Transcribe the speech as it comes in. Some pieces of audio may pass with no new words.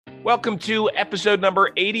Welcome to episode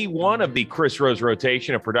number 81 of the Chris Rose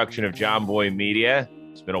Rotation, a production of John Boy Media.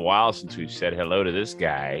 It's been a while since we've said hello to this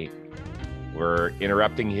guy. We're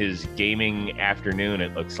interrupting his gaming afternoon,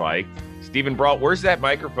 it looks like. Stephen Brault, where's that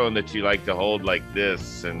microphone that you like to hold like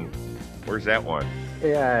this? And where's that one?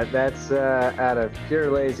 Yeah, that's out of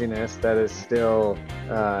pure laziness. That is still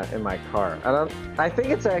in my car. I think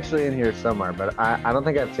it's actually in here somewhere, but I don't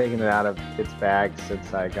think I've taken it out of its bag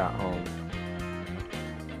since I got home.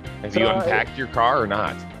 Have you unpacked your car or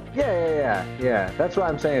not? Yeah. That's why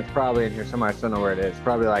I'm saying it's probably in here somewhere. I just don't know where it is.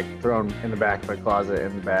 Probably like thrown in the back of my closet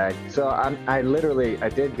in the bag. So I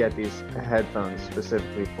did get these headphones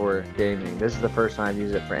specifically for gaming. This is the first time I've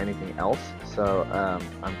used it for anything else. So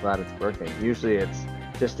I'm glad it's working. Usually it's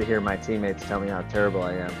just to hear my teammates tell me how terrible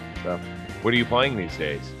I am. So what are you playing these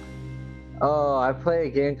days? Oh, I play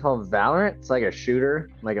a game called Valorant. It's like a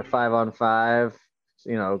shooter, like a 5-on-5.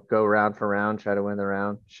 Go round for round, try to win the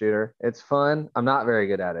round shooter. It's fun. I'm not very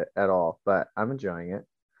good at it at all, but I'm enjoying it.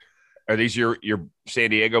 Are these your San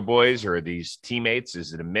Diego boys or are these teammates?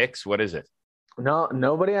 Is it a mix? What is it? No,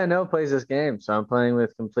 nobody I know plays this game, so I'm playing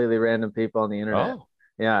with completely random people on the internet. Oh.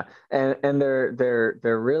 Yeah, and they're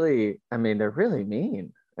really, they're really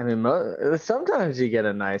mean. Sometimes you get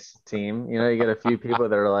a nice team. You get a few people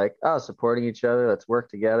that are like, oh, supporting each other, let's work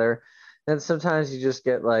together. And sometimes you just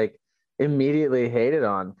get like immediately hated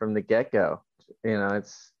on from the get-go.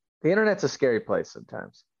 It's the internet's a scary place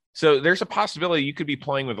sometimes. So there's a possibility you could be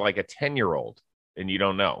playing with like a 10-year-old and you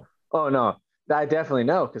don't know. Oh no, I definitely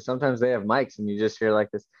know, because sometimes they have mics and you just hear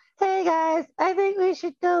like this, hey guys, I think we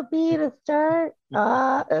should go B to start.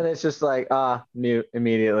 And it's just like, mute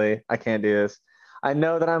immediately. I can't do this. I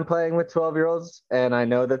know that I'm playing with 12-year-olds and I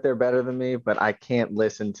know that they're better than me, but I can't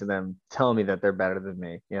listen to them tell me that they're better than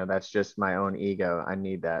me. That's just my own ego. I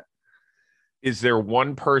need that. Is there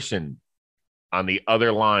one person on the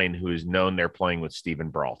other line who is known they're playing with Stephen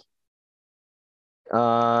Brault?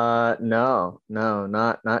 No,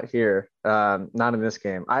 not here. Not in this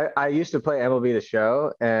game. I used to play MLB The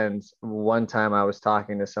Show, and one time I was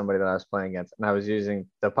talking to somebody that I was playing against, and I was using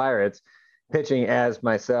the Pirates, pitching as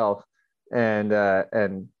myself, and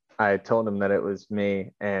I told him that it was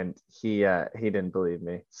me, and he didn't believe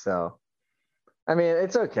me. So,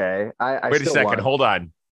 it's okay. Wait a second. Hold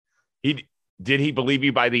on. Did he believe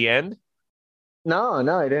you by the end? No,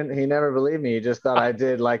 he didn't. He never believed me. He just thought I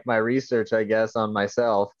did like my research, I guess, on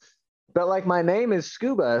myself. But like my name is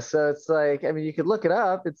Scuba, so it's like, you could look it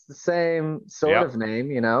up. It's the same sort of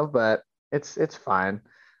name, but it's fine.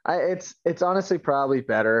 It's honestly probably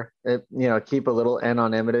better, keep a little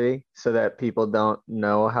anonymity so that people don't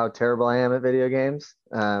know how terrible I am at video games,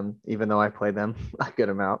 even though I play them a good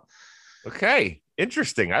amount. Okay.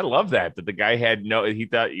 Interesting. I love that the guy he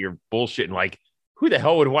thought you're bullshitting. Like, who the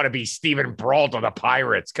hell would want to be Stephen Brault on the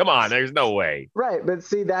Pirates? Come on, there's no way. Right, but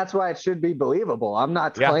see, that's why it should be believable. I'm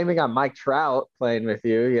not claiming I'm Mike Trout playing with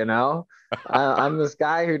you, I'm this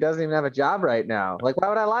guy who doesn't even have a job right now. Like, why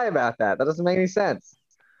would I lie about that? That doesn't make any sense.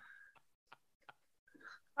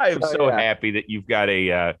 I am so happy that you've got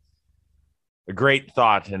a great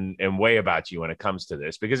thought and way about you when it comes to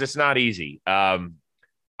this, because it's not easy.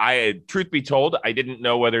 Truth be told, I didn't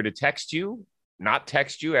know whether to not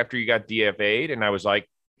text you after you got DFA'd. And I was like,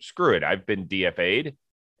 screw it. I've been DFA'd.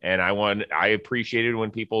 And I appreciated when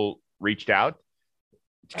people reached out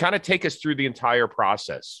to kind of take us through the entire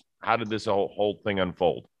process. How did this whole thing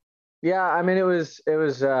unfold? Yeah. It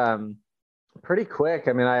was pretty quick.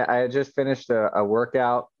 I had just finished a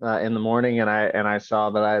workout in the morning, and I saw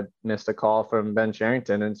that I missed a call from Ben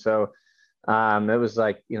Cherington. And so it was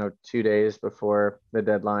like, 2 days before the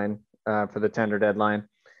deadline for the tender deadline.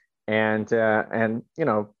 And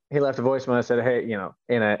he left a voicemail. I said, hey,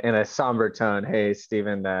 in a somber tone, hey,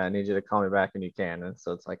 Steven, I need you to call me back when you can. And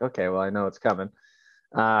so it's like, okay, well, I know it's coming.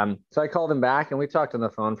 So I called him back and we talked on the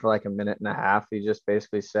phone for like a minute and a half. He just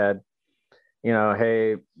basically said,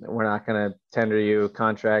 hey, we're not going to tender you a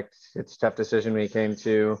contract. It's a tough decision we came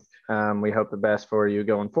to. We hope the best for you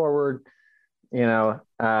going forward. We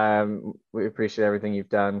appreciate everything you've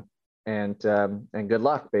done, and good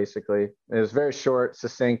luck. Basically, it was very short,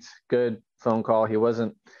 succinct, good phone call. He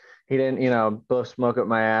didn't, blow smoke up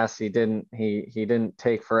my ass. He didn't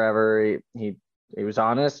take forever. He was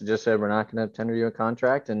honest. Just said, we're not going to tender you a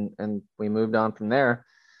contract, and we moved on from there.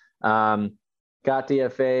 Got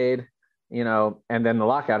DFA'd, and then the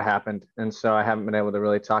lockout happened, and so I haven't been able to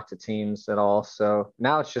really talk to teams at all. So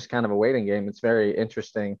now it's just kind of a waiting game. It's very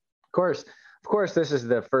interesting. Of course, this is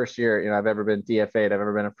the first year, I've ever been DFA'd. I've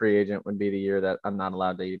ever been a free agent. Would be the year that I'm not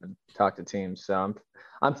allowed to even talk to teams. So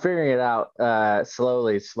I'm figuring it out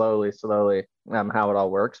slowly, how it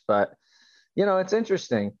all works. But it's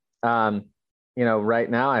interesting. um, right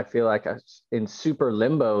now I feel like I'm in super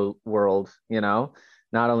limbo world, not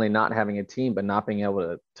only not having a team, but not being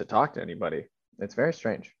able to talk to anybody. It's very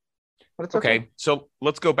strange, but it's okay. Okay, so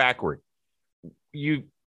let's go backward. You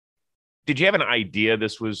did you have an idea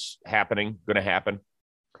this was going to happen?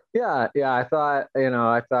 Yeah, yeah. I thought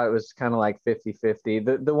it was kind of like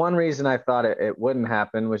 50-50. The one reason I thought it wouldn't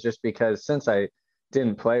happen was just because since I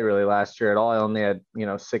didn't play really last year at all, I only had,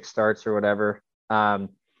 6 starts or whatever. Um,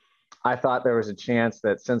 I thought there was a chance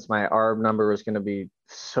that since my ARB number was going to be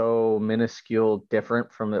so minuscule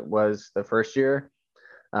different from it was the first year,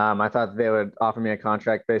 I thought they would offer me a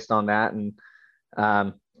contract based on that and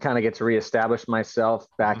kind of get to reestablish myself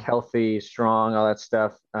back healthy, strong, all that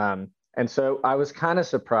stuff. And so I was kind of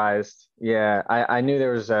surprised. Yeah, I knew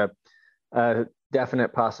there was a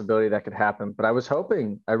definite possibility that could happen, but I was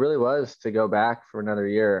hoping, I really was, to go back for another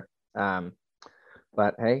year. Um,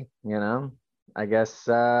 but hey, I guess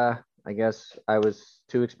I was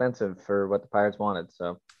too expensive for what the Pirates wanted.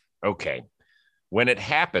 So Okay. When it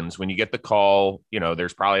happens, when you get the call,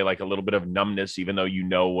 there's probably like a little bit of numbness, even though you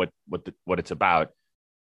know what it's about.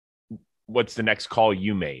 What's the next call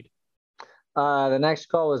you made? the next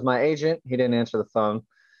call was my agent. He didn't answer the phone.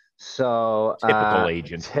 So Typical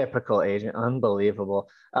agent. typical agent, unbelievable.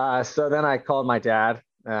 So then I called my dad,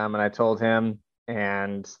 and I told him,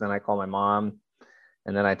 and then I called my mom,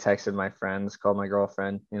 and then I texted my friends, called my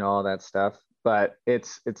girlfriend, all that stuff. But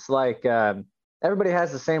it's like everybody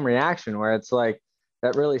has the same reaction where it's like,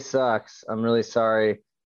 that really sucks. I'm really sorry,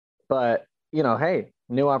 but hey,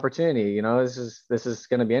 new opportunity. This is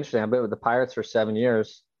going to be interesting. I've been with the Pirates for 7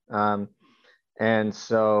 years, and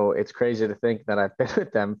so it's crazy to think that I've been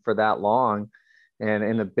with them for that long. And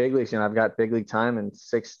in the big leagues, I've got big league time in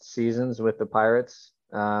 6 seasons with the Pirates,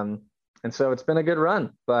 and so it's been a good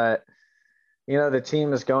run. But the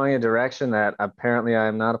team is going a direction that apparently I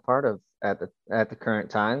am not a part of at the current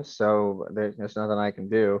time. So there's nothing I can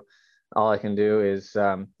do. All I can do is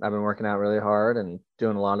I've been working out really hard and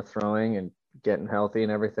doing a lot of throwing and getting healthy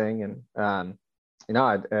and everything. And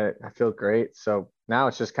I feel great. So now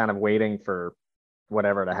it's just kind of waiting for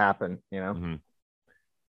whatever to happen. Mm-hmm.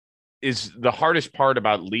 Is the hardest part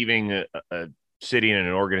about leaving a city and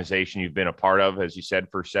an organization you've been a part of, as you said,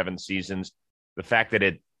 for 7 seasons, the fact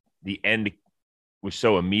that the end was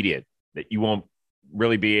so immediate that you won't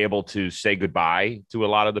really be able to say goodbye to a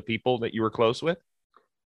lot of the people that you were close with?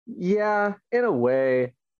 Yeah, in a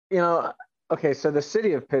way, okay, so the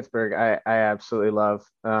city of Pittsburgh, I absolutely love.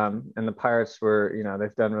 And the Pirates were,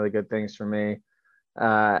 they've done really good things for me.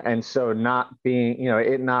 And so it not being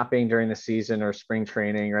during the season or spring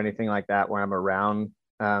training or anything like that, where I'm around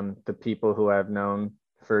the people who I've known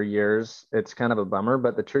for years, it's kind of a bummer.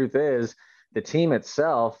 But the truth is, the team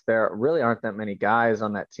itself, there really aren't that many guys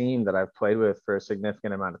on that team that I've played with for a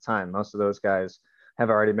significant amount of time. Most of those guys have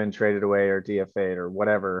already been traded away or DFA'd or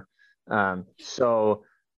whatever. So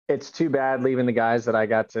it's too bad leaving the guys that I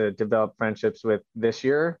got to develop friendships with this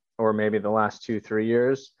year, or maybe the last 2-3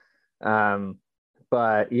 years.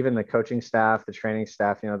 But even the coaching staff, the training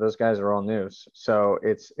staff, those guys are all new. So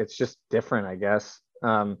it's just different, I guess.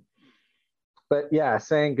 But yeah,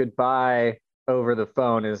 saying goodbye over the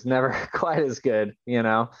phone is never quite as good.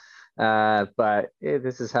 But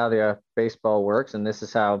this is how the baseball works, and this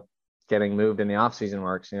is how getting moved in the off season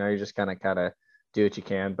works. You just kind of do what you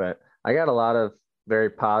can. But I got a lot of very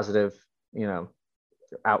positive,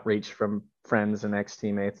 outreach from friends and ex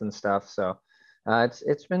teammates and stuff. So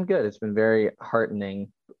it's been good. It's been very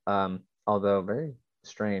heartening, although very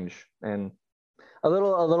strange and a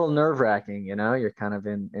little nerve wracking. You're kind of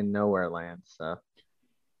in nowhere land. So.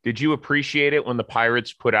 Did you appreciate it when the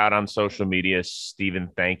Pirates put out on social media, Steven,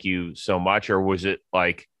 thank you so much? Or was it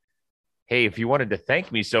like, hey, if you wanted to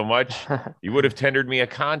thank me so much, you would have tendered me a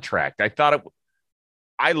contract?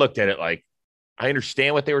 I looked at it like, I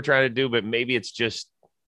understand what they were trying to do, but maybe it's just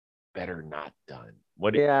better not done.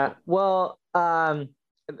 Yeah. Well,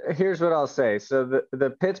 here's what I'll say. So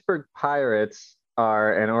the Pittsburgh Pirates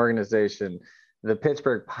are an organization. The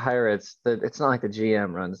Pittsburgh Pirates, it's not like the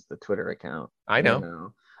GM runs the Twitter account. I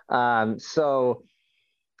know. So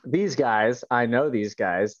these guys, I know these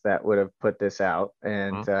guys that would have put this out,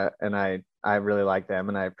 and I really like them,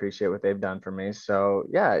 and I appreciate what they've done for me. So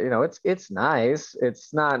yeah, it's nice.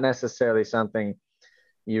 It's not necessarily something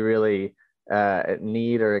you really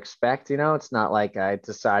need or expect. It's not like I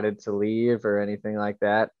decided to leave or anything like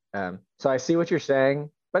that. So I see what you're saying,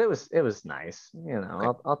 but it was nice.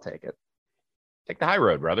 Okay. I'll take it. Take the high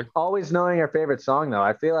road, brother. Always knowing your favorite song, though.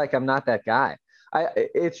 I feel like I'm not that guy.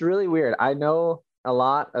 It's really weird. I know a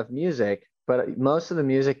lot of music, but most of the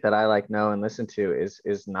music that I know and listen to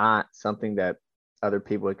is not something that other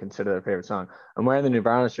people would consider their favorite song. I'm wearing the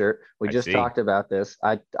Nirvana shirt. We I just see. talked about this.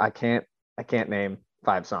 I can't name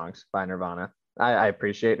 5 songs by Nirvana. I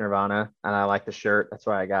appreciate Nirvana and I like the shirt. That's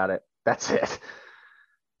why I got it. That's it.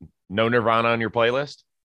 No Nirvana on your playlist?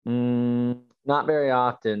 Not very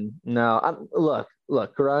often. No.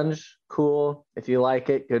 Look, grunge, cool. If you like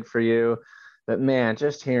it, good for you. But man,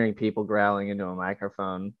 just hearing people growling into a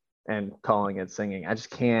microphone and calling it singing, I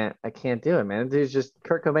can't do it, man. There's just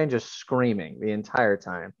Kurt Cobain just screaming the entire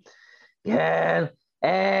time. Yeah,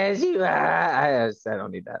 as you are. I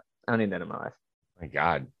don't need that. I don't need that in my life. My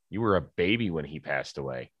God, you were a baby when he passed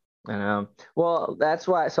away. I know. Well, that's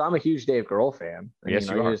why. So I'm a huge Dave Grohl fan, and Yes,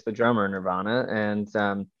 you he are. was the drummer in Nirvana, and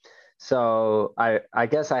so I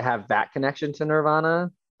guess I have that connection to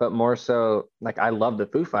Nirvana, but more so like I love the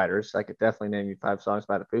Foo Fighters. I could definitely name you 5 songs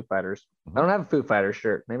by the Foo Fighters. I Mhm. don't have a Foo Fighters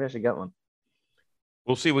shirt. Maybe I should get one.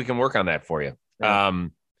 We'll see if we can work on that for you. Yeah.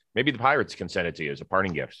 Maybe the Pirates can send it to you as a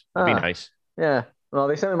parting gift. That'd be Ah, nice. yeah. Well,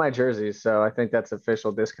 they sent me my jerseys, so I think that's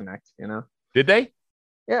official disconnect. Did they?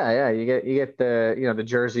 Yeah, yeah. You get the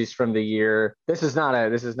jerseys from the year. This is not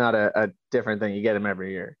a different thing. You get them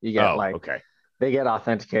every year. You get Oh, like okay. they get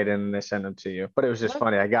authenticated and they send them to you. But it was just What?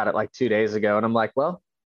 funny. I got it like 2 days ago, and I'm like, well,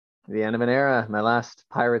 the end of an era. My last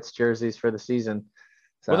Pirates jerseys for the season.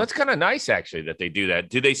 Well, So, that's kind of nice actually that they do that.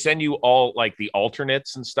 Do they send you all like the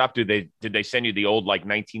alternates and stuff? Did they send you the old like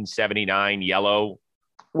 1979 yellow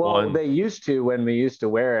well, one? they used to when we used to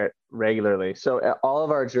wear it regularly. So all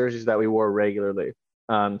of our jerseys that we wore regularly.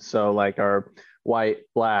 So like our white,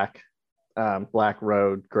 black, black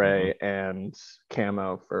road, Mhm. gray, and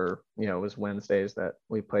camo for it was Wednesdays that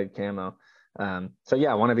we played camo. So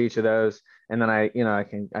yeah, one of each of those, and then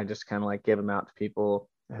I just kind of like give them out to people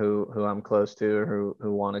who I'm close to or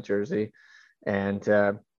who want a jersey, and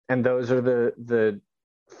uh, and those are the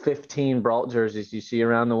 15 Brault jerseys you see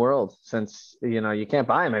around the world since you can't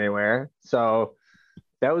buy them anywhere. So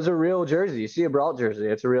that was a real jersey. You see a Brault jersey,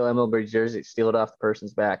 it's a real MLB jersey. Steal it off the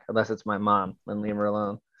person's back, unless it's my mom, and leave her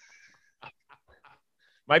alone.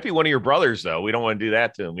 Might be one of your brothers though. We don't want to do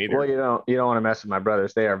that to them Well, either. you don't want to mess with my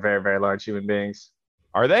brothers. They are very, very large human beings.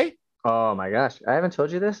 Are they? Oh my gosh. I haven't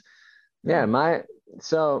told you this. Yeah,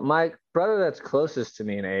 No. my brother that's closest to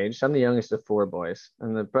me in age, I'm the youngest of 4 boys,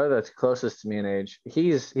 and the brother that's closest to me in age,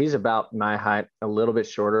 he's about my height, a little bit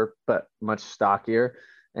shorter, but much stockier,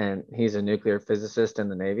 and he's a nuclear physicist in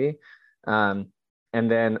the Navy. Um, and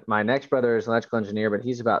then my next brother is an electrical engineer, but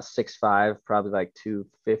he's about 6'5", probably like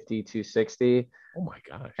 250, 260. Oh my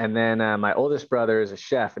gosh. And then my oldest brother is a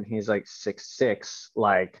chef, and he's like 6'6",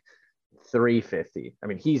 like 350. I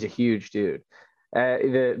mean, he's a huge dude.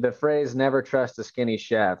 The phrase "never trust a skinny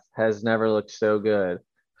chef" has never looked so good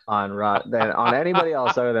than on anybody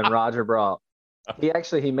else other than Roger Brault.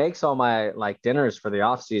 He makes all my like dinners for the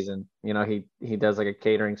off season. He does like a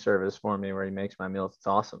catering service for me where he makes my meals. It's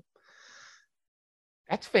awesome.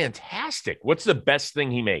 That's fantastic. What's the best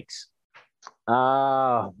thing he makes?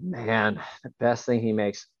 Oh man, the best thing he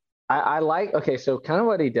makes. I like. Okay, so kind of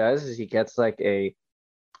what he does is he gets like a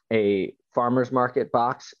farmer's market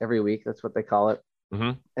box every week. That's what they call it.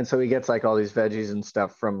 Hmm. And so he gets like all these veggies and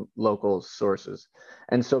stuff from local sources.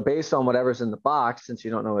 And so based on whatever's in the box, since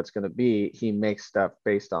you don't know what it's going to be, he makes stuff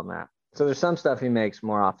based on that. So there's some stuff he makes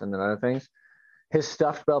more often than other things. His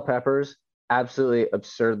stuffed bell peppers, absolutely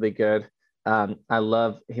absurdly good.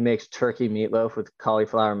 He makes turkey meatloaf with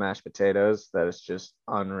cauliflower mashed potatoes. That is just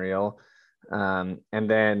unreal. And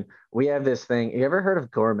then we have this thing. You ever heard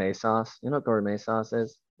of gourmet sauce? You know what gourmet sauce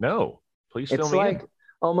is? No. Please fill It's me in. like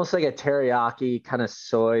almost like a teriyaki kind of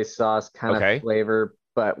soy sauce kind of Okay. flavor,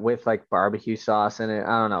 but with like barbecue sauce in it.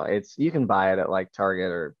 I don't know. You can buy it at like Target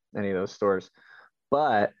or any of those stores,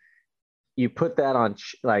 but you put that on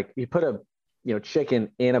like you put a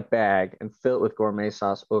chicken in a bag and fill it with gourmet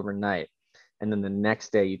sauce overnight, and then the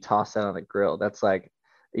next day you toss that on the grill. That's like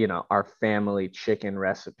our family chicken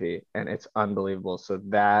recipe, and it's unbelievable. So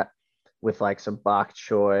that with like some bok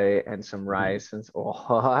choy and some Ooh. rice and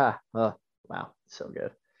oh, wow, so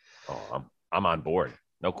good. Oh, I'm on board.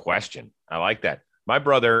 No question. I like that. My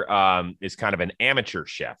brother is kind of an amateur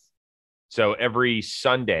chef. So every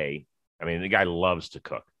Sunday, I mean, the guy loves to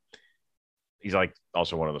cook. He's like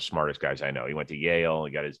also one of the smartest guys I know. He went to Yale.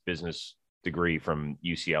 He got his business degree from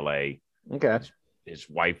UCLA. Okay. His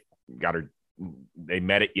wife got her. They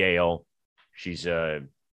met at Yale. She's an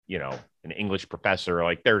English professor.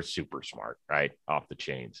 Like they're super smart, right? Off the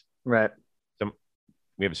chains. Right. So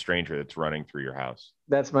we have a stranger that's running through your house.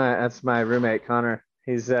 That's my roommate Connor.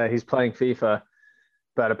 He's playing FIFA,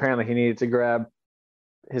 but apparently he needed to grab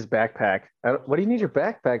his backpack. What do you need your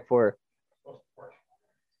backpack for?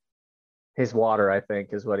 His water, I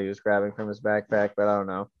think, is what he was grabbing from his backpack, but I don't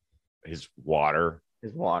know. His water.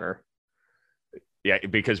 His water. Yeah,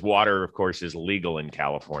 because water, of course, is legal in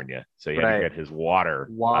California. So he had to Right. get his water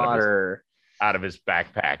Water. out of his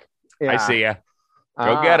backpack. I Yeah. see ya.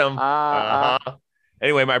 Go get him. Ah.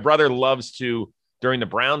 Anyway, my brother loves to, during the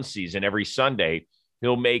Brown season, every Sunday,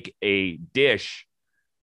 he'll make a dish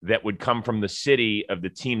that would come from the city of the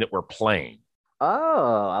team that we're playing.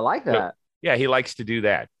 Oh, I like So, that. yeah, he likes to do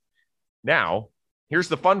that. Now, here's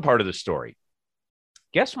the fun part of the story.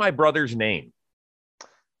 Guess my brother's name.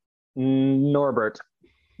 Norbert.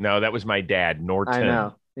 No, that was my dad, I Norton.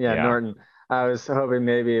 know. Yeah, Norton. I was hoping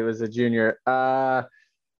maybe it was a junior.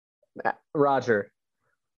 Roger.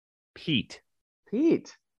 Pete.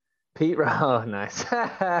 Pete. Pete. Oh, nice.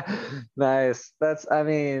 Nice. I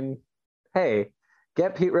mean, hey,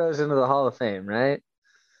 get Pete Rose into the Hall of Fame, right?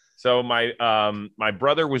 So my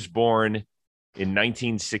brother was born in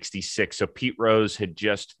 1966. So Pete Rose had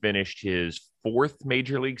just finished his 4th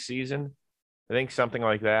major league season. I think something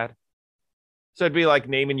like that. So it'd be like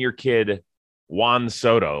naming your kid Juan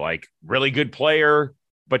Soto, like really good player,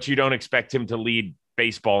 but you don't expect him to lead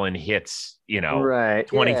baseball in hits, Right.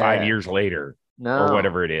 25 Yeah. years later or No.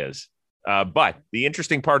 whatever it is. But the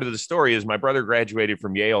interesting part of the story is my brother graduated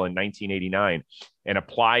from Yale in 1989 and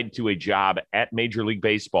applied to a job at Major League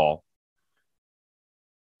Baseball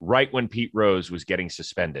right when Pete Rose was getting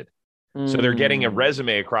suspended. So they're getting a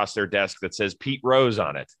resume across their desk that says Pete Rose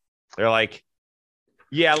on it. They're like,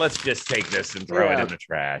 yeah, let's just take this and throw it in the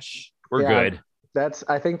trash. We're good.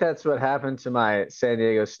 I think that's what happened to my San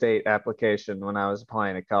Diego State application when I was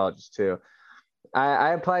applying to colleges too. I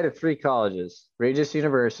applied to 3 colleges: Regis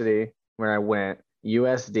University, where I went,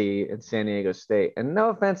 USD, and San Diego State. And no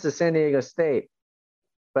offense to San Diego State,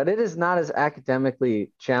 but it is not as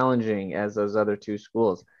academically challenging as those other 2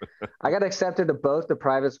 schools. I got accepted to both the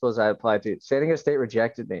private schools I applied to. San Diego State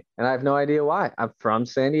rejected me, and I have no idea why. I'm from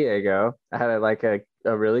San Diego. I had a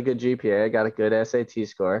really good GPA. I got a good SAT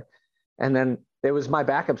score, and then it was my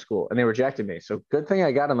backup school, and they rejected me. So good thing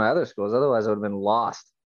I got in my other schools. Otherwise, I would have been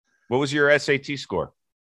lost. What was your SAT score?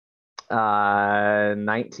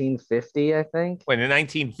 1950, I think. Wait, in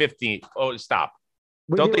 1950. Oh, stop.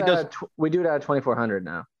 We do it out of 2400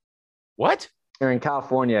 now. What? Or in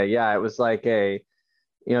California, yeah, it was like there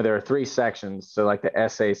are 3 sections. So like the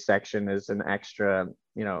essay section is an extra,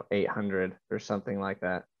 800 or something like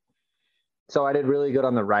that. So I did really good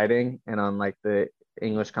on the writing and on like the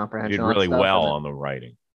English comprehension. You did really well on the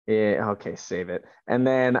writing. Yeah. Okay. Save it. And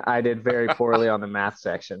then I did very poorly on the math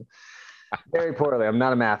section. Very poorly. I'm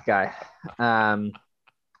not a math guy.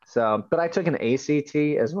 But I took an ACT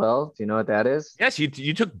as well. Do you know what that is? Yes.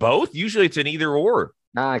 You took both. Usually it's an either or.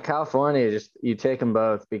 California, you take them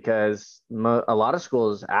both because a lot of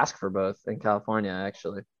schools ask for both in California,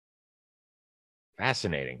 actually.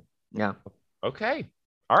 Fascinating. Yeah. Okay.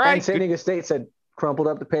 All right. And San Diego State crumpled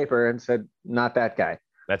up the paper and said, not that guy.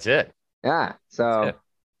 That's it. Yeah. So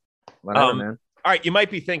whatever, man. All right. You might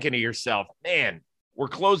be thinking to yourself, man, we're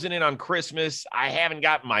closing in on Christmas. I haven't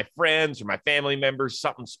gotten my friends or my family members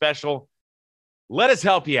something special. Let us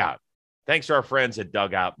help you out. Thanks to our friends at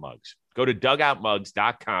Dugout Mugs. Go to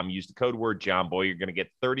dugoutmugs.com. Use the code word John Boy. You're going to get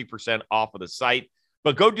 30% off of the site.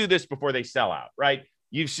 But go do this before they sell out, right?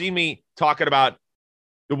 You've seen me talking about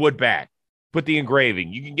the wood bat. Put the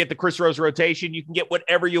engraving. You can get the Chris Rose rotation. You can get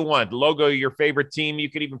whatever you want. The logo of your favorite team. You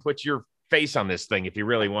could even put your face on this thing if you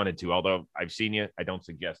really wanted to. Although I've seen you, I don't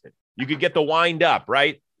suggest it. You could get the wind up,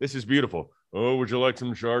 right? This is beautiful. Oh, would you like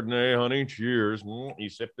some Chardonnay, honey? Cheers. You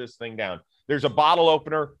sip this thing down. There's a bottle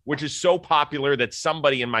opener, which is so popular that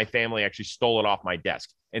somebody in my family actually stole it off my desk.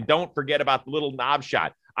 And don't forget about the little knob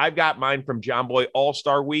shot. I've got mine from John Boy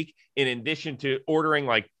All-Star Week. In addition to ordering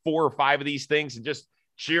like 4 or 5 of these things and just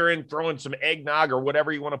cheering, throwing some eggnog or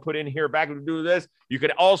whatever you want to put in here back to do this, you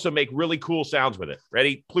could also make really cool sounds with it.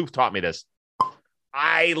 Ready? Plouffe taught me this.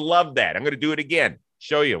 I love that. I'm going to do it again.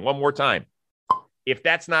 Show you one more time. If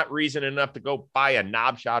that's not reason enough to go buy a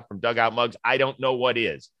knob shot from Dugout Mugs, I don't know what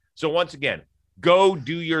is. So once again, go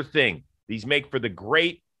do your thing. These make for the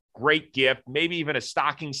great gift, maybe even a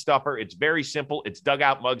stocking stuffer. It's very simple. It's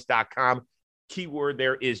dugoutmugs.com. Keyword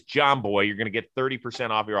there is John Boy. You're going to get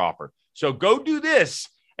 30% off your offer. So go do this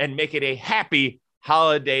and make it a happy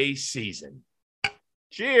holiday season.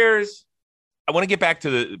 Cheers. I want to get back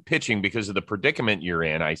to the pitching because of the predicament you're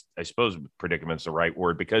in. I suppose predicament's the right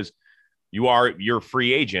word because you're a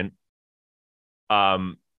free agent.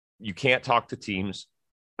 You can't talk to teams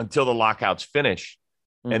until the lockouts finish.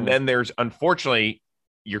 Mm-hmm. And then unfortunately,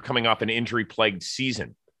 you're coming off an injury-plagued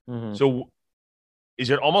season. Mm-hmm. So is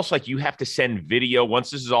it almost like you have to send video once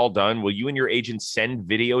this is all done? Will you and your agent send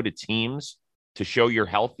video to teams to show you're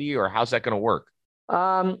healthy, or how's that going to work?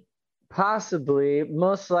 Um, Possibly,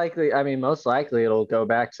 most likely. I mean, most likely it'll go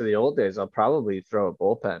back to the old days. I'll probably throw a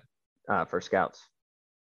bullpen for scouts.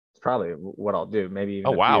 It's probably what I'll do. Maybe Oh,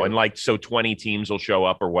 even a wow. And few. like, so 20 teams will show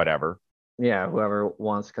up or whatever. Yeah, whoever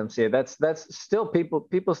wants to come see it. That's still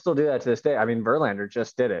people still do that to this day. I mean, Verlander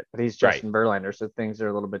just did it, but he's Right. Justin Verlander, so things are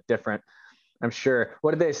a little bit different. I'm sure.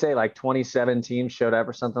 What did they say? Like 27 teams showed up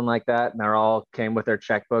or something like that, and they're all came with their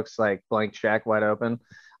checkbooks, like blank check, wide open.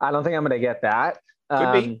 I don't think I'm going to get that.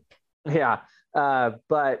 Could be. Yeah,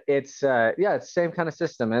 but it's yeah, it's the same kind of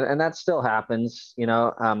system, and that still happens.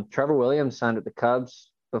 Trevor Williams signed with the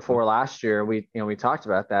Cubs before last year. We talked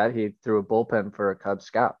about that. He threw a bullpen for a Cubs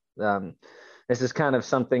scout. This is kind of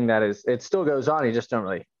something that it still goes on. You just don't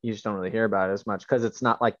really hear about it as much because it's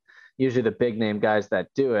not like usually the big name guys that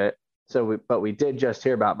do it. But we did just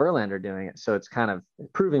hear about Verlander doing it. So it's kind of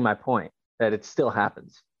proving my point that it still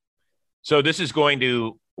happens. So this is going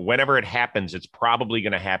to, whenever it happens, it's probably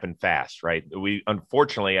going to happen fast, right?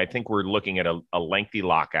 Unfortunately, I think we're looking at a lengthy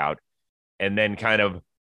lockout, and then kind of,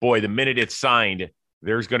 boy, the minute it's signed,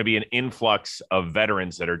 there's going to be an influx of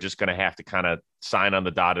veterans that are just going to have to kind of sign on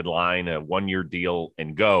the dotted line, a 1-year deal,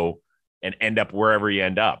 and go and end up wherever you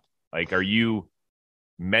end up. Like, are you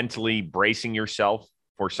mentally bracing yourself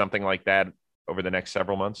for something like that over the next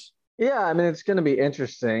several months? Yeah, I mean it's going to be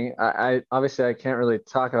interesting. I obviously I can't really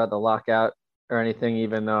talk about the lockout or anything,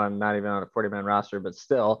 even though I'm not even on a 40-man roster, but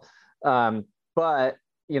still. But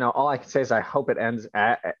all I can say is I hope it ends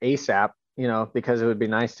at ASAP. Because it would be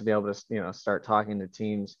nice to be able to start talking to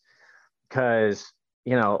teams because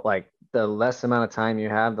like the less amount of time you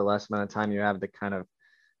have, the less amount of time you have to kind of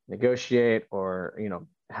negotiate or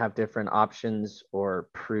have different options or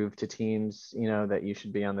prove to teams that you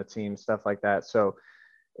should be on the team, stuff like that. So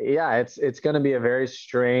yeah, it's going to be a very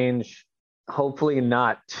strange, hopefully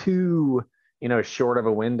not too short of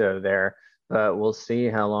a window there, but we'll see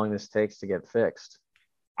how long this takes to get fixed.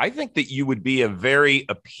 I think that you would be a very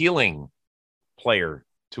appealing player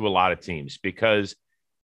to a lot of teams because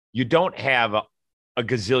you don't have a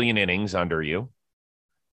gazillion innings under you.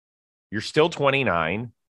 You're still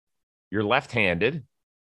 29. You're left-handed.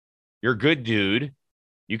 You're a good dude.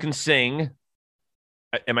 You can sing.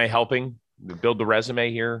 Am I helping build the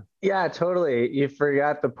resume here? Yeah, totally. You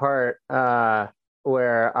forgot the part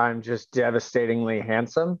where I'm just devastatingly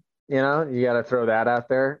handsome. You got to throw that out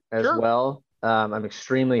there as Sure. well. I'm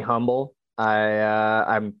extremely humble.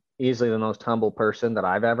 I'm easily the most humble person that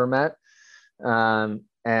I've ever met. And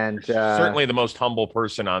You're certainly the most humble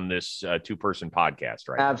person on this two-person podcast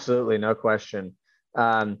right now. absolutely, no question.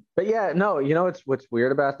 But yeah, no, what's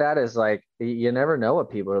weird about that is like you never know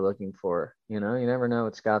what people are looking for. You never know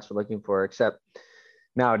what scouts are looking for, except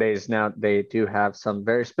nowadays. Now they do have some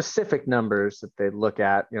very specific numbers that they look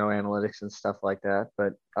at, analytics and stuff like that.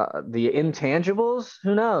 But the intangibles,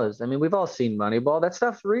 who knows? I mean, we've all seen Moneyball. That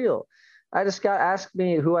stuff's real. I just got asked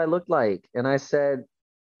me who I looked like, and I said,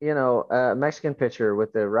 a Mexican pitcher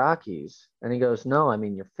with the Rockies, and he goes, "No, I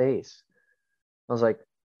mean your face." I was like,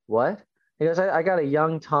 "What?" He goes, I got a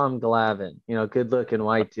young Tom Glavine, good looking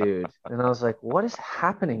white dude. And I was like, what is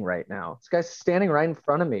happening right now? This guy's standing right in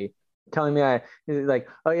front of me, telling me he's like,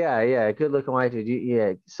 oh yeah, good looking white dude.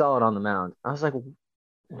 Yeah, solid on the mound. I was like,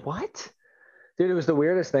 what? Dude, it was the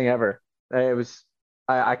weirdest thing ever.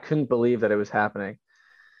 I couldn't believe that it was happening.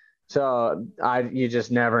 So you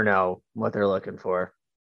just never know what they're looking for.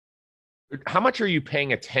 How much are you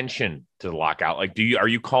paying attention to the lockout? Like, are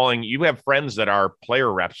you calling, you have friends that are player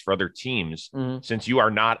reps for other teams. Mm-hmm. Since you are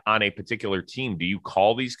not on a particular team, do you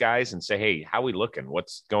call these guys and say, hey, how we looking?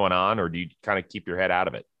 What's going on? Or do you kind of keep your head out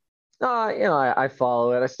of it? I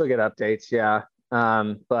follow it. I still get updates. Yeah.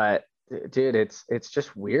 But dude, it's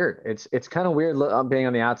just weird. It's kind of weird being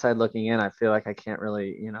on the outside looking in. I feel like I can't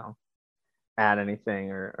really, add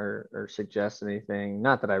anything or suggest anything.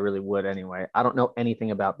 Not that I really would anyway. I don't know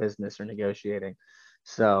anything about business or negotiating.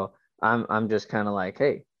 So I'm just kind of like,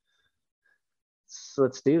 hey,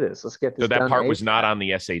 let's do this. Let's get So this that done part was not ASAP. on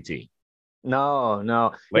the SAT. No,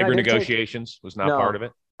 no. Labor negotiations was not part No, of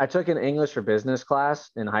it. I took an English for business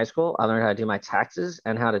class in high school. I learned how to do my taxes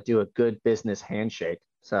and how to do a good business handshake.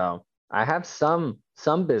 So I have some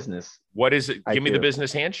business What is it? Give me the IQ.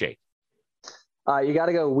 business handshake. You got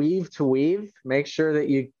to go weave to weave. Make sure that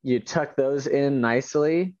you tuck those in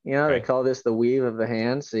nicely. They Okay. call this the weave of the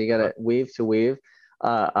hand. So you got to weave to weave.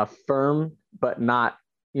 A firm, but not,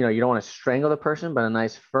 you don't want to strangle the person, but a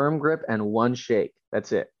nice firm grip and one shake.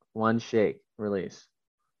 That's it. One shake, release.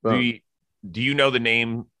 Do Boom. you, do you know the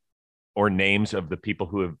name or names of the people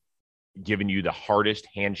who have given you the hardest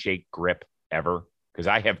handshake grip ever? Because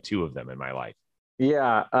I have two of them in my life.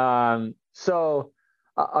 Yeah.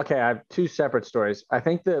 Okay, I have two separate stories. I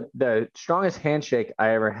think the strongest handshake I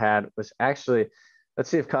ever had was actually, let's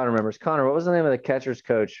see if Connor remembers. Connor, what was the name of the catcher's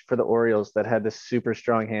coach for the Orioles that had this super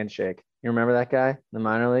strong handshake? You remember that guy in the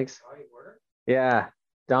minor leagues? Yeah,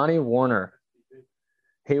 Donnie Warner.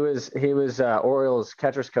 He was Orioles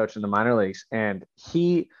catcher's coach in the minor leagues, and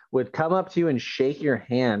he would come up to you and shake your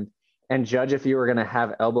hand and judge if you were going to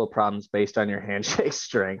have elbow problems based on your handshake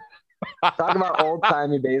strength. Talk about old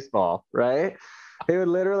timey baseball, right? He would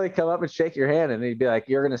literally come up and shake your hand, and he'd be like,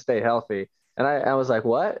 "You're going to stay healthy." And I was like,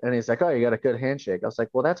 "What?" And he's like, "Oh, you got a good handshake." I was like,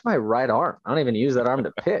 "Well, that's my right arm. I don't even use that arm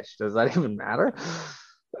to pitch. Does that even matter?"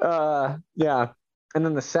 Yeah. And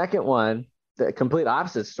then the second one, the complete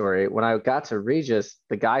opposite story. When I got to Regis,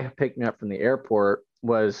 the guy who picked me up from the airport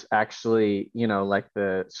was actually, like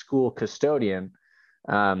the school custodian.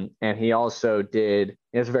 And he also did,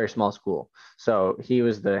 it's a very small school. So he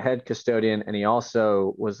was the head custodian, and he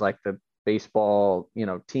also was like the baseball,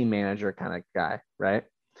 team manager kind of guy, right?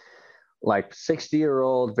 Like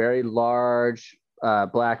 60-year-old, very large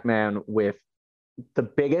black man with the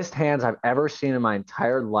biggest hands I've ever seen in my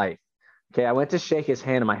entire life. Okay, I went to shake his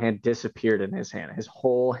hand and my hand disappeared in his hand. His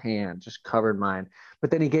whole hand just covered mine.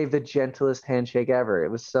 But then he gave the gentlest handshake ever. It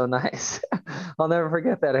was so nice. I'll never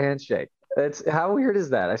forget that handshake. It's how weird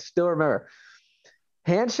is that? I still remember.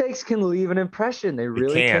 Handshakes can leave an impression. They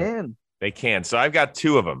really can. They can. So I've got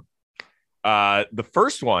two of them. The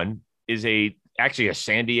first one is actually a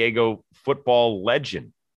San Diego football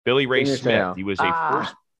legend, Billy Ray Smith. He was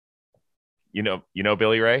first. You know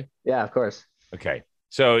Billy Ray? Yeah, of course. Okay.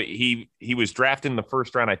 So he was drafted in the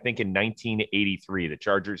first round, I think, in 1983. The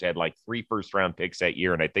Chargers had like 3 first-round picks that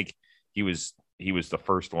year, and I think he was the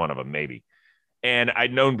first one of them, maybe. And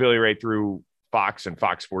I'd known Billy Ray through Fox and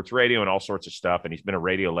Fox Sports Radio and all sorts of stuff, and he's been a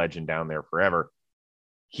radio legend down there forever.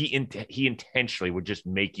 He intentionally would just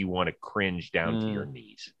make you want to cringe down to your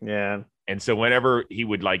knees. Yeah. And so whenever he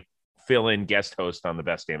would like fill in guest host on the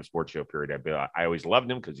Best Damn Sports Show period, I always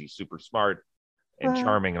loved him because he's super smart and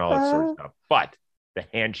charming and all that sort of stuff. But the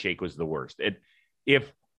handshake was the worst.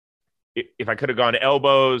 If I could have gone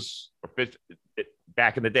elbows or fist,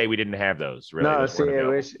 back in the day, we didn't have those. Really, no. See,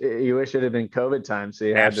 you wish it had been COVID time, so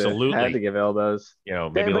you had to give elbows.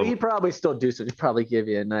 But he'd probably still do so. He'd probably give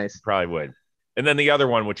you a nice. Probably would. And then the other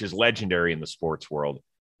one, which is legendary in the sports world,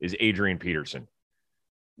 is Adrian Peterson.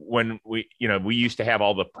 When we used to have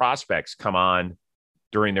all the prospects come on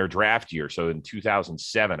during their draft year. So in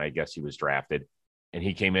 2007, I guess he was drafted, and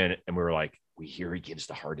he came in, and we were like, we hear he gives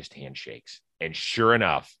the hardest handshakes. And sure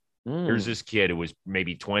enough, here's this kid who was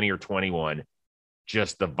maybe 20 or 21,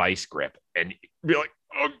 just the vice grip, and be like,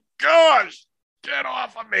 oh gosh, get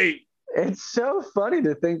off of me. It's so funny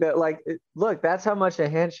to think that, like, look, that's how much a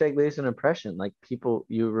handshake leaves an impression. Like, people,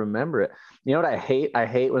 you remember it. You know what I hate? I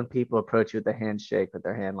hate when people approach you with a handshake with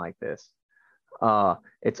their hand like this.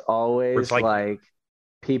 It's always like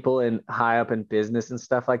people in high up in business and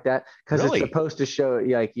stuff like that, because it's supposed to show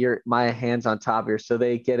like my hand's on top of yours, so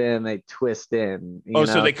they get in and they twist in.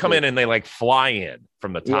 So they come in and they like fly in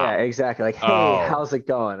from the top. Yeah, exactly. Like, hey, how's it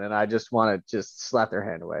going? And I just want to just slap their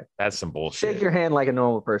hand away. That's some bullshit. Shake your hand like a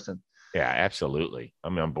normal person. Yeah, absolutely.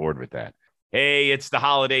 I'm on board with that. Hey, it's the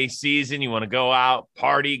holiday season. You want to go out,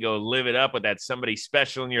 party, go live it up with that somebody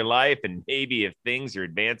special in your life. And maybe if things are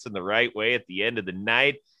advancing the right way at the end of the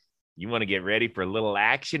night, you want to get ready for a little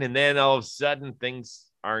action. And then all of a sudden, things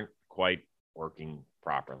aren't quite working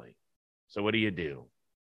properly. So what do? Do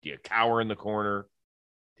you cower in the corner?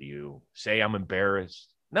 Do you say, I'm embarrassed?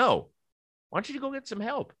 No. Why don't you go get some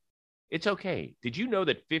help? It's okay. Did you know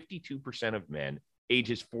that 52% of men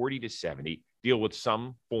ages 40 to 70 deal with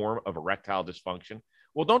some form of erectile dysfunction?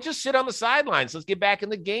 Well, don't just sit on the sidelines. Let's get back in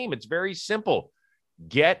the game. It's very simple.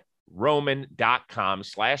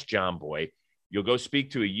 GetRoman.com/JohnBoy. You'll go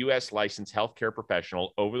speak to a U.S. licensed healthcare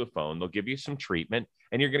professional over the phone. They'll give you some treatment,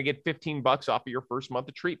 and you're going to get $15 off of your first month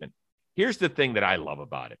of treatment. Here's the thing that I love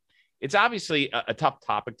about it. It's obviously a tough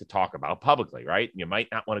topic to talk about publicly, right? You might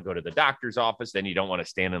not want to go to the doctor's office. Then you don't want to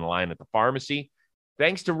stand in line at the pharmacy.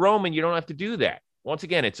 Thanks to Roman, you don't have to do that. Once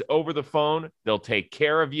again, it's over the phone. They'll take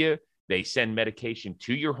care of you. They send medication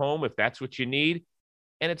to your home if that's what you need.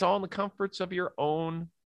 And it's all in the comforts of your own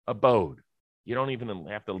abode. You don't even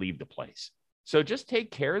have to leave the place. So just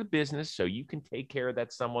take care of the business so you can take care of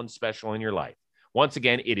that someone special in your life. Once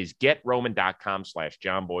again, it is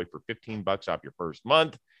GetRoman.com/JohnBoy for $15 off your first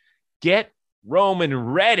month. Get Roman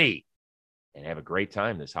ready and have a great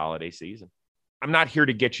time this holiday season. I'm not here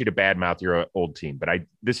to get you to badmouth your old team, but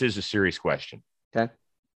this is a serious question. Okay.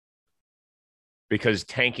 because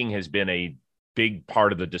tanking has been a big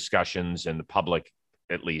part of the discussions and the public,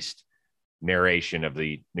 at least, narration of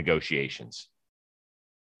the negotiations.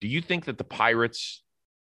 Do you think that the Pirates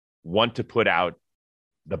want to put out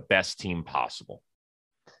the best team possible?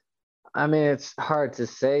 I mean, it's hard to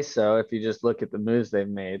say so if you just look at the moves they've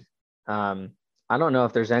made. I don't know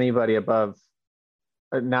if there's anybody above.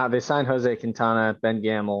 Now they signed Jose Quintana, Ben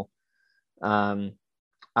Gamel. I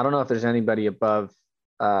don't know if there's anybody above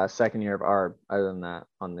second year of ARB other than that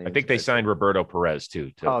on the. I think they signed Roberto Perez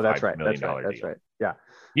too. Oh, that's right. That's right. That's right. Yeah.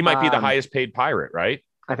 He might be the highest paid Pirate, right?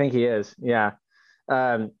 I think he is. Yeah.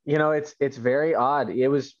 It's very odd.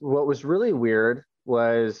 What was really weird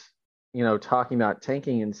was, talking about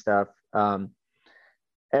tanking and stuff.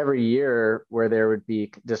 Every year where there would be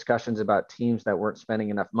discussions about teams that weren't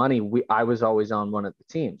spending enough money, I was always on one of the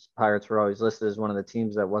teams. Pirates were always listed as one of the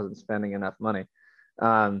teams that wasn't spending enough money.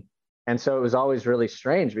 And so it was always really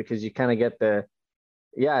strange because you kind of get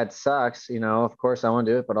it sucks, of course I want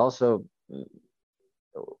to do it, but also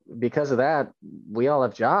because of that, we all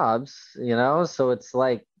have jobs, so it's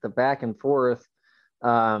like the back and forth.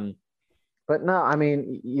 But no, I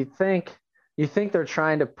mean, you think they're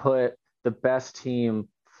trying to put the best team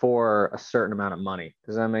for a certain amount of money.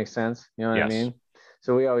 Does that make sense? You know what I mean?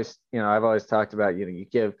 So we always, I've always talked about, you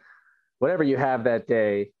give whatever you have that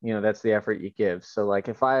day, that's the effort you give. So like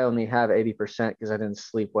if I only have 80% because I didn't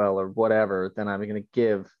sleep well or whatever, then I'm going to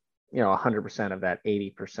give, 100% of that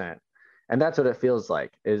 80%. And that's what it feels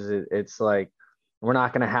like. It's like, we're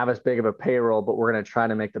not going to have as big of a payroll, but we're going to try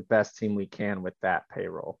to make the best team we can with that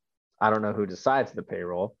payroll. I don't know who decides the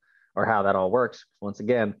payroll or how that all works. Once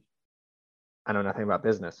again, I know nothing about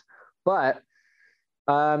business, but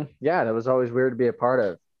that was always weird to be a part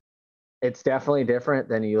of. It's definitely different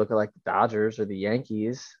than you look at like the Dodgers or the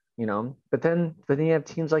Yankees, but then you have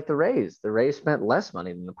teams like the Rays. The Rays spent less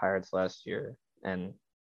money than the Pirates last year and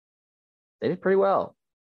they did pretty well.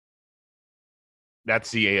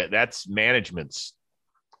 That's management's,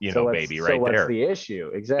 baby right there. So what's the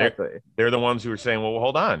issue? Exactly. They're the ones who are saying, well,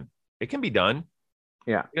 hold on. It can be done.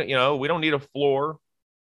 Yeah. We don't need a floor.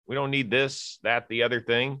 We don't need this, that, the other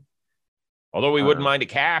thing. Although we wouldn't mind a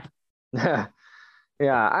cap. Yeah.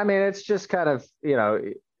 I mean, it's just kind of,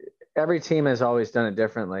 every team has always done it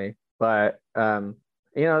differently. But,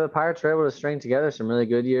 the Pirates were able to string together some really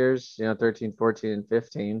good years, 13, 14, and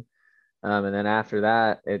 15. And then after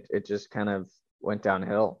that, it just kind of went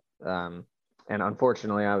downhill. And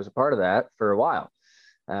unfortunately, I was a part of that for a while.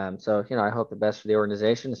 So, I hope the best for the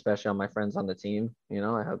organization, especially on my friends on the team.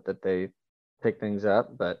 I hope that they pick things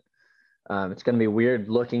up, but it's going to be weird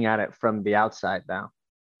looking at it from the outside now.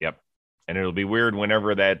 Yep. And it'll be weird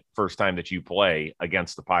whenever that first time that you play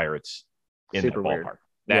against the Pirates in the ballpark. Weird.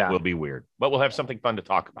 That will be weird, but we'll have something fun to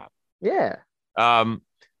talk about. Yeah.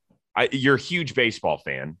 You're a huge baseball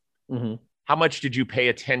fan. Mm-hmm. How much did you pay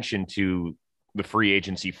attention to the free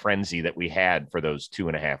agency frenzy that we had for those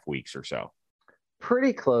 2.5 weeks or so?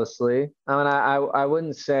 Pretty closely. I mean, I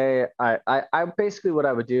wouldn't say I basically what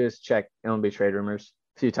I would do is check MLB trade rumors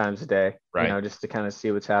a few times a day, right? Just to kind of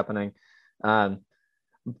see what's happening.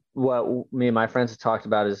 What me and my friends have talked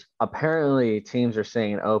about is apparently teams are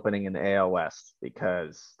seeing an opening in the AL West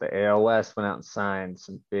because the AL West went out and signed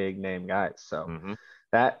some big name guys. So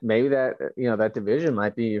that division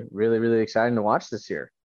might be really, really exciting to watch this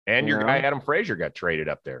year. And your guy Adam Frazier got traded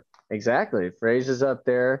up there. Exactly. Frazier's up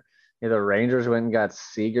there. The Rangers went and got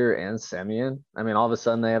Seager and Semien. I mean, all of a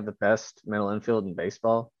sudden they have the best middle infield in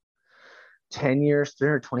baseball. 10 years,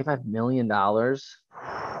 $325 million.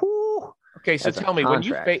 Whew. Okay, so tell me, when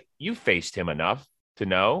you faced him enough to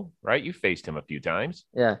know, right? You faced him a few times.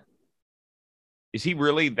 Yeah. Is he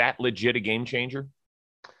really that legit a game changer?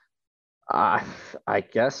 I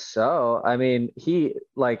guess so. I mean,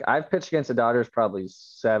 I've pitched against the Dodgers probably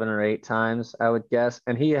 7 or 8 times, I would guess.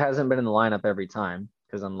 And he hasn't been in the lineup every time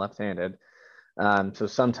because I'm left-handed. So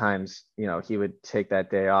sometimes, he would take that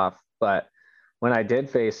day off. But when I did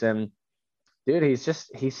face him, dude,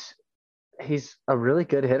 he's a really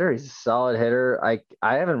good hitter. He's a solid hitter. I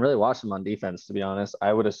haven't really watched him on defense, to be honest.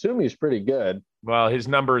 I would assume he's pretty good. Well, his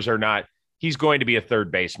numbers are not. He's going to be a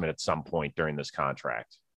third baseman at some point during this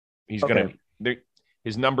contract. He's going to.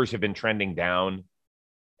 His numbers have been trending down,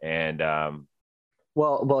 and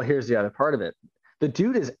well, here's the other part of it. The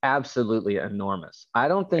dude is absolutely enormous. I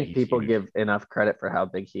don't think people give enough credit for how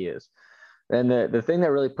big he is. And the thing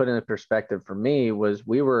that really put into perspective for me was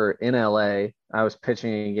we were in LA. I was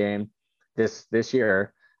pitching a game this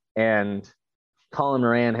year, and Colin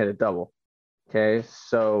Moran hit a double. Okay,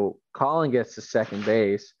 so Colin gets to second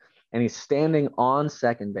base, and he's standing on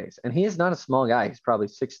second base. And he is not a small guy. He's probably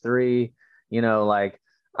 6'3",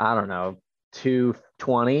 I don't know,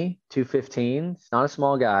 220, 215. He's not a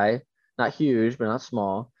small guy, not huge, but not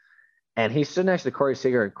small. And he stood next to Corey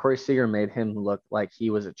Seager, and Corey Seager made him look like he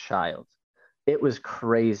was a child. It was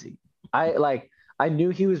crazy. I knew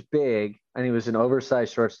he was big and he was an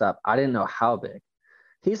oversized shortstop. I didn't know how big.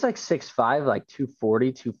 He's like 6'5", like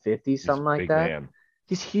 240, 250, He's something a like big that. man.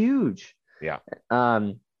 He's huge. Yeah.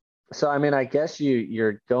 So I mean, I guess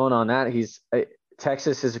you're going on that.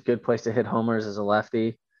 Texas is a good place to hit homers as a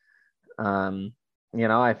lefty.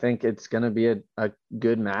 I think it's going to be a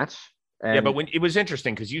good match. And yeah, but when it was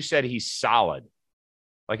interesting because you said he's solid.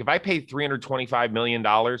 Like if I paid $325 million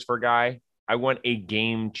for a guy, I want a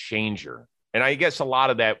game changer. And I guess a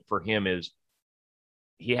lot of that for him is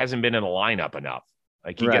he hasn't been in a lineup enough.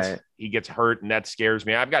 Like he gets hurt, and that scares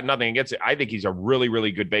me. I've got nothing against it. I think he's a really,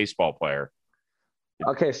 really good baseball player.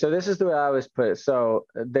 Okay, so this is the way I always put it. So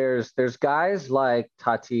there's guys like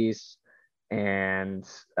Tatis and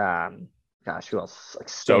who else? Like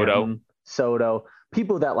Stanton, Soto,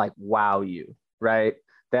 people that like wow you, right?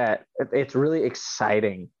 That it's really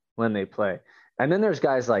exciting when they play. And then there's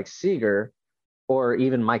guys like Seager or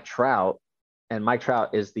even Mike Trout, and Mike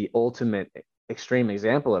Trout is the ultimate extreme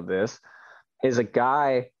example of this, is a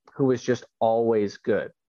guy who is just always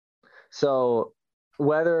good. So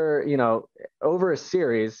whether, over a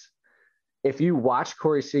series, if you watch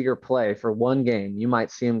Corey Seager play for one game, you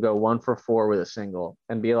might see him go 1 for 4 with a single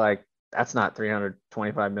and be like, that's not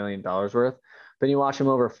 $325 million worth. Then you watch him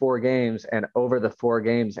over 4 games, and over the 4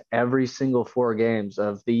 games, every single 4 games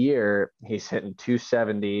of the year, he's hitting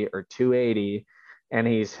 270 or 280, and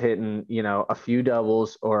he's hitting, a few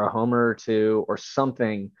doubles or a homer or two or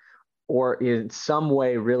something, or in some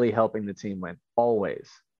way really helping the team win, always.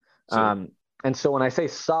 And so when I say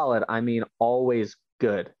solid, I mean always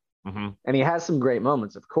good. Mm-hmm. And he has some great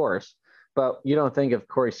moments, of course, but you don't think of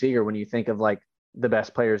Corey Seager when you think of like the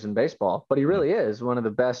best players in baseball, but he really is one of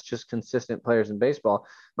the best, just consistent players in baseball.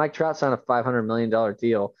 Mike Trout signed a $500 million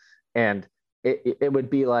deal, and it would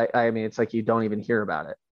be like, I mean, it's like you don't even hear about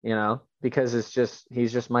it, because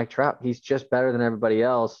he's just Mike Trout. He's just better than everybody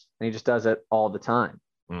else, and he just does it all the time.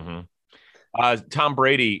 Mm-hmm. Tom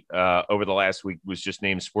Brady over the last week was just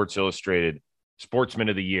named Sports Illustrated Sportsman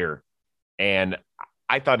of the Year, and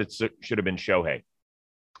I thought it should have been Shohei.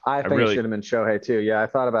 I think it should have been Shohei too. Yeah, I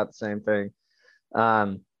thought about the same thing.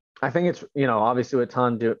 I think it's, obviously what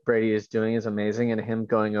Tom Brady is doing is amazing, and him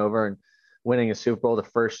going over and winning a Super Bowl the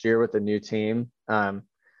first year with the new team. And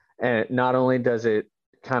not only does it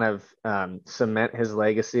kind of cement his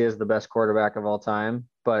legacy as the best quarterback of all time,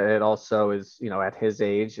 but it also is, at his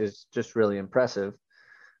age is just really impressive.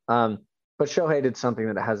 But Shohei did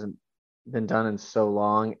something that hasn't been done in so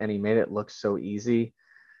long, and he made it look so easy.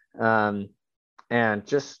 And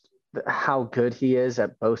just how good he is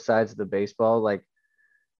at both sides of the baseball. Like,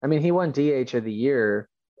 I mean, he won DH of the year,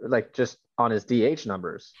 like just on his DH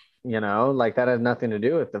numbers, like that had nothing to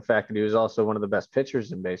do with the fact that he was also one of the best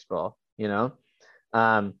pitchers in baseball,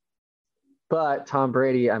 but Tom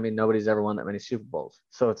Brady, I mean, nobody's ever won that many Super Bowls.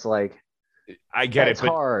 So it's like, I get it. It's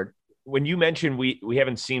hard. When you mentioned we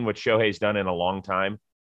haven't seen what Shohei's done in a long time,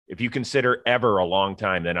 if you consider ever a long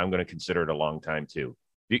time, then I'm going to consider it a long time too.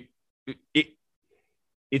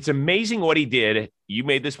 It's amazing what he did. You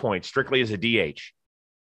made this point strictly as a DH.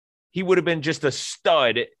 He would have been just a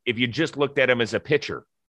stud if you just looked at him as a pitcher.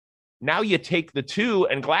 Now you take the two,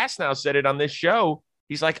 and Glass now said it on this show.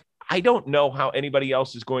 He's like, I don't know how anybody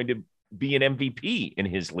else is going to be an MVP in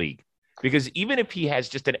his league, because even if he has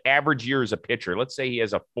just an average year as a pitcher, let's say he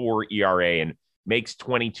has a 4 ERA and makes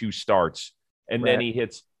 22 starts, and then he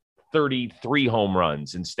hits 33 home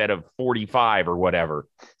runs instead of 45 or whatever.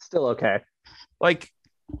 Still okay. Like,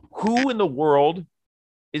 who in the world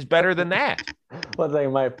is better than that? One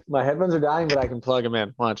thing, my headphones are dying, but I can plug them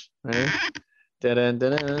in. Watch. Ready?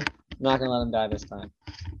 Da-da-da-da. Not gonna let them die this time.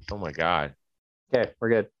 Oh my God. Okay, we're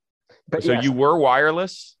good. But so you were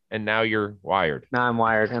wireless, and now you're wired. Now I'm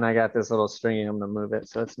wired, and I got this little stringy. I'm gonna move it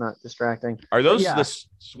so it's not distracting. Are those the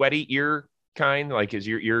sweaty ear kind? Like, is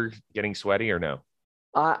your ear getting sweaty or no?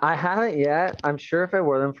 I haven't yet. I'm sure if I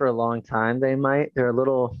wore them for a long time, they might.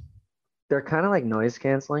 They're kind of like noise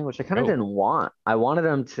canceling, which I kind of didn't want. I wanted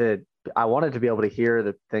to be able to hear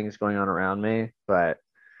the things going on around me, but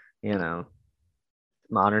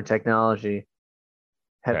modern technology,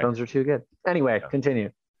 headphones are too good. Anyway, continue.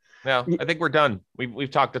 Well, I think we're done.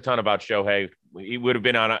 We've talked a ton about Shohei. He would have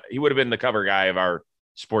been the cover guy of our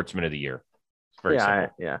Sportsman of the Year. Very simple.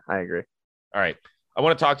 I agree. All right. I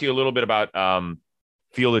want to talk to you a little bit about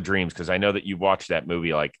Field of Dreams, because I know that you watched that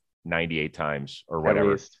movie like 98 times or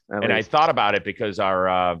whatever. At least. I thought about it because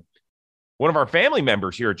our one of our family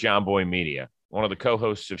members here at John Boy Media one of the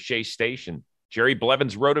co-hosts of Shea Station. Jerry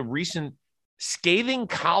Blevins wrote a recent scathing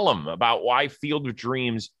column about why Field of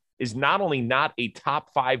Dreams is not only not a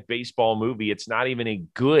top 5 baseball movie, it's not even a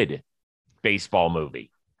good baseball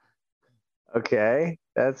movie. Okay,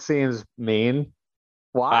 that seems mean.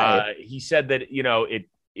 Why? He said that,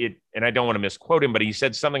 and I don't want to misquote him, but he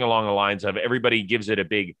said something along the lines of everybody gives it a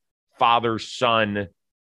big father-son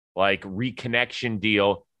like reconnection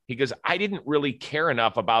deal. He goes, I didn't really care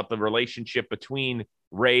enough about the relationship between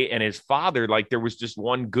Ray and his father. Like there was just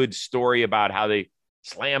one good story about how they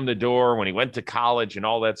slammed the door when he went to college and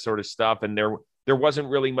all that sort of stuff. And there wasn't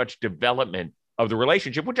really much development of the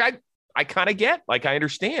relationship, which I kind of get. Like I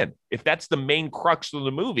understand. If that's the main crux of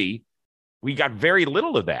the movie, we got very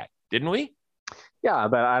little of that, didn't we? Yeah,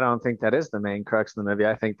 but I don't think that is the main crux of the movie.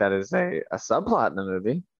 I think that is a subplot in the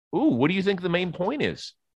movie. Ooh, what do you think the main point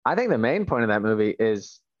is? I think the main point of that movie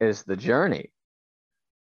is the journey.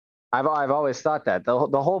 I've always thought that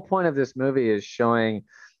the whole point of this movie is showing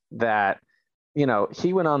that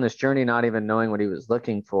he went on this journey not even knowing what he was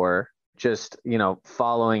looking for, just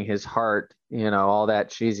following his heart, all that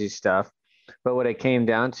cheesy stuff. But what it came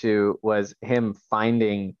down to was him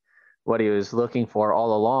finding what he was looking for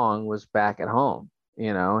all along was back at home.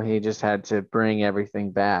 He just had to bring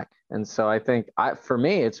everything back. And so I think for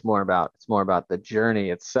me, it's more about the journey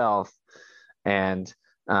itself and,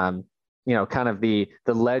 kind of the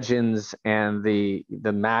legends and the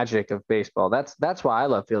magic of baseball. That's why I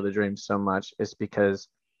love Field of Dreams so much, is because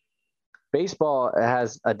baseball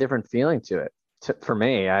has a different feeling to it. For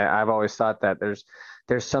me, I've always thought that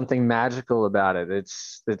there's something magical about it.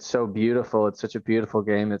 It's so beautiful. It's such a beautiful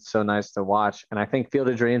game. It's so nice to watch. And I think Field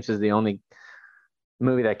of Dreams is the only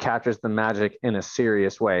movie that captures the magic in a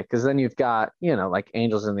serious way. Because then you've got, like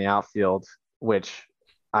Angels in the Outfield, which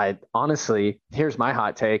I honestly, here's my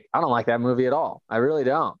hot take. I don't like that movie at all. I really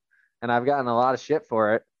don't. And I've gotten a lot of shit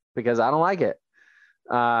for it because I don't like it.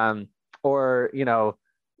 Or,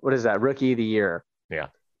 what is that? Rookie of the Year. Yeah.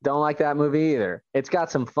 Don't like that movie either. It's got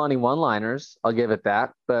some funny one-liners. I'll give it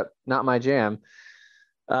that, but not my jam.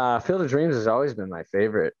 Field of Dreams has always been my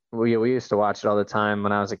favorite. We used to watch it all the time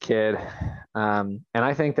when I was a kid. And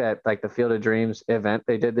I think that like the Field of Dreams event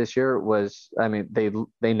they did this year was,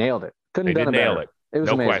 they nailed it. Couldn't have done it better. Nail it. It was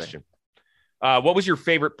amazing. Question. What was your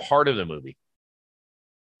favorite part of the movie?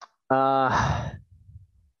 I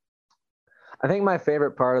think my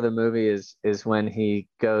favorite part of the movie is when he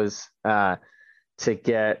goes to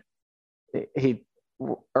get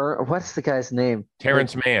what's the guy's name?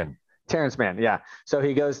 Terrence Mann. Terrence Mann, yeah. So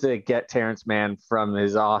he goes to get Terrence Mann from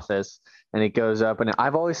his office, and he goes up, and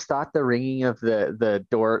I've always thought the ringing of the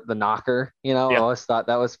door, the knocker, I always thought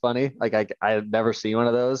that was funny. Like I had never seen one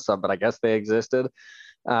of those, but I guess they existed.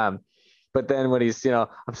 But then when he's, I'm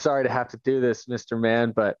sorry to have to do this, Mr.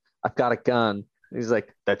 Mann, but I've got a gun. He's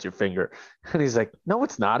like, that's your finger. And he's like, no,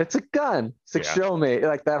 it's not. It's a gun. It's like, show me.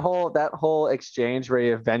 Like that whole exchange where he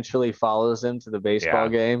eventually follows him to the baseball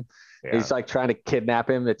game. Yeah. He's like trying to kidnap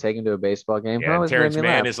him to take him to a baseball game. Yeah, Terrence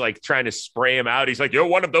Mann is like trying to spray him out. He's like, you're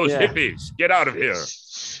one of those hippies. Get out of here.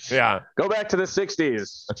 Yeah. Go back to the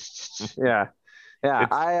 60s. Yeah.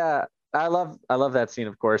 Yeah. I love that scene,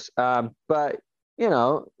 of course. But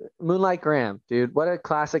Moonlight Graham, dude, what a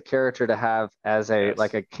classic character to have as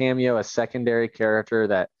like a cameo, a secondary character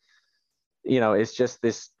that, is just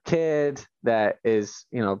this kid that is,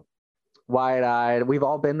 wide-eyed. We've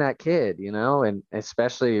all been that kid, and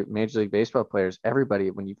especially Major League Baseball players, everybody,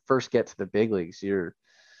 when you first get to the big leagues, you're,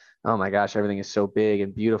 oh my gosh, everything is so big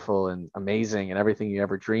and beautiful and amazing and everything you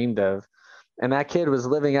ever dreamed of. And that kid was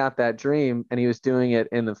living out that dream, and he was doing it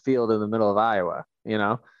in the field in the middle of Iowa,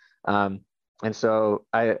 and so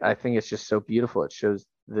I think it's just so beautiful. It shows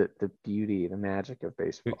the beauty, the magic of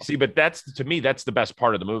baseball. See, but to me, that's the best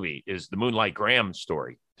part of the movie is the Moonlight Graham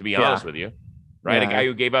story, to be honest with you. Right. Yeah. A guy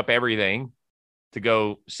who gave up everything to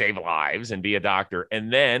go save lives and be a doctor.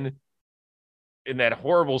 And then in that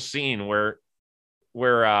horrible scene where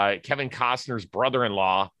Kevin Costner's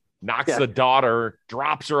brother-in-law knocks the daughter,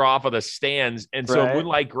 drops her off of the stands. And so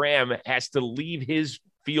Moonlight Graham has to leave his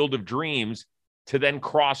Field of Dreams to then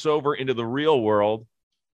cross over into the real world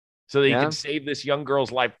so that he can save this young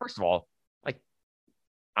girl's life. First of all, like,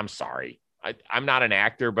 I'm sorry. I'm not an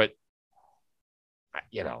actor, but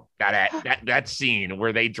that scene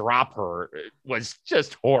where they drop her was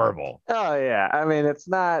just horrible. Oh yeah. I mean, it's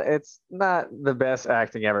not the best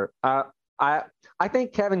acting ever. I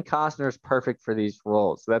think Kevin Costner is perfect for these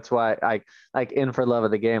roles. That's why I like In for Love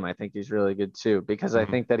of the Game. I think he's really good too, because I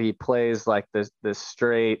think that he plays like this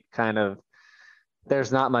straight kind of,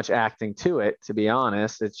 there's not much acting to it, to be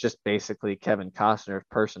honest. It's just basically Kevin Costner's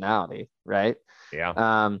personality. Right.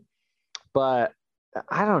 Yeah. but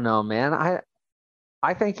I don't know, man.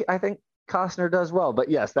 I think Costner does well, but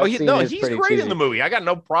yes, Oh, that scene no, is he's pretty great in the cheesy. movie. I got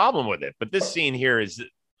no problem with it. But this scene here is,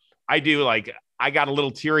 I do like, I got a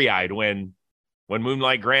little teary eyed when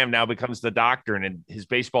Moonlight Graham now becomes the doctor and his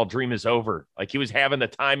baseball dream is over. Like he was having the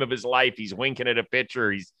time of his life. He's winking at a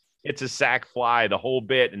pitcher. He's hits a sac fly, the whole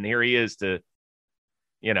bit, and here he is to,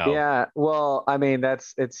 you know, Yeah, well, I mean,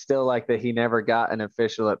 it's still like that he never got an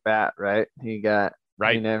official at bat, right? He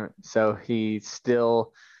right? never, so he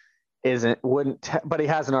still isn't wouldn't but he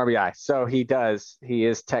has an RBI. So he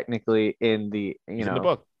is technically in the, He's in the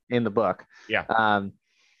book. in the book. Yeah. Um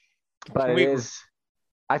but Can it we? is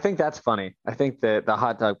I think that's funny. I think that the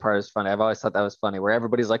hot dog part is funny. I've always thought that was funny where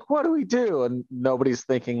everybody's like, "What do we do?" and nobody's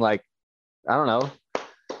thinking like, I don't know,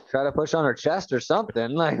 try to push on her chest or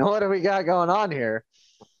something. Like, what do we got going on here?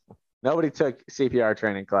 Nobody took CPR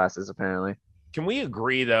training classes, apparently. Can we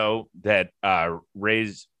agree though that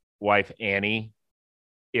Ray's wife Annie,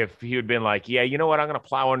 if he had been like, yeah, you know what, I'm gonna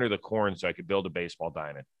plow under the corn so I could build a baseball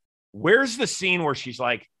diamond. Where's the scene where she's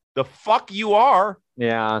like, the fuck you are?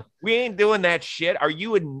 Yeah. We ain't doing that shit. Are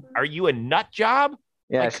you a nut job?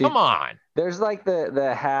 Yeah. Like, come on. There's like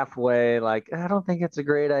the halfway, like, I don't think it's a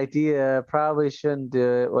great idea. Probably shouldn't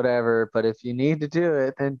do it, whatever. But if you need to do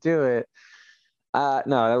it, then do it. No,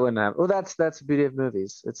 that wouldn't happen. Well, that's the beauty of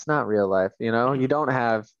movies. It's not real life, you know? You don't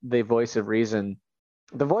have the voice of reason.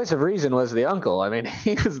 The voice of reason was the uncle. I mean,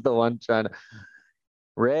 he was the one trying to,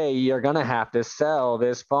 Ray, you're gonna have to sell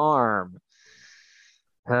this farm.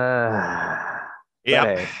 But Yep.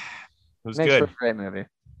 It hey, was makes for a good. great movie.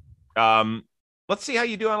 Um, let's see how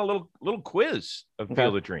you do on a little quiz of Okay.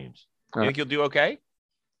 Field of Dreams. All You right. think you'll do okay?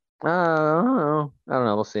 I don't know. I don't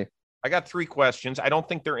know. We'll see. I got three questions. I don't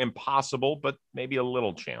think they're impossible, but maybe a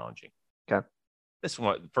little challenging. Okay. This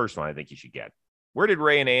one, first one, I think you should get. Where did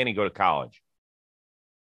Ray and Annie go to college?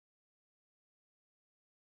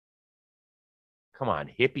 Come on,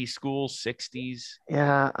 hippie school, 60s.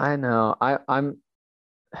 Yeah, I know. I'm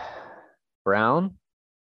Brown.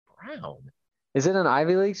 Brown. Is it an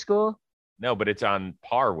Ivy League school? No, but it's on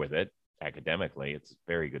par with it academically. It's a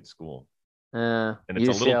very good school. And it's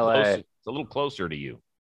a little closer. UCLA, It's a little closer to you.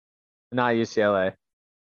 not UCLA.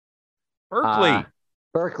 Uh,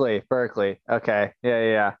 Berkeley. Berkeley. Okay.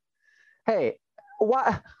 Yeah. Hey,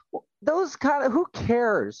 why those kind of who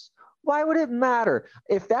cares? Why would it matter?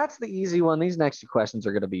 If that's the easy one, these next two questions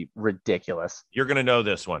are going to be ridiculous. You're going to know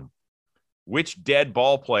this one. Which dead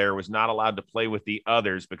ball player was not allowed to play with the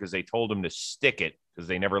others because they told him to stick it because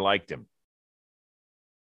they never liked him?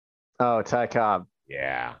 Oh, Ty Cobb.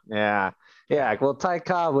 Yeah. Yeah. Well, Ty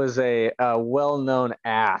Cobb was a well-known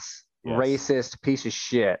ass, Yes. racist piece of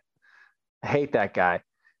shit. I hate that guy.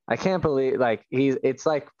 I can't believe like it's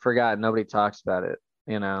like forgotten. Nobody talks about it,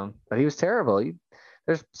 but he was terrible.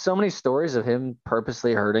 There's so many stories of him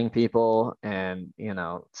purposely hurting people and,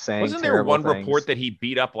 saying Wasn't there terrible one report things. that he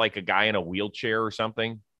beat up like a guy in a wheelchair or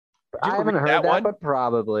something? Did you I ever haven't read heard that that, one? but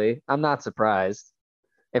probably. I'm not surprised.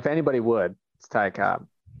 If anybody would, it's Ty Cobb.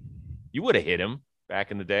 You would have hit him back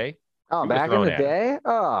in the day. Oh, You would have back in thrown the at him. day?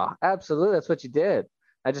 Oh, absolutely. That's what you did.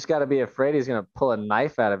 I just got to be afraid he's going to pull a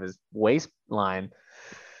knife out of his waistline.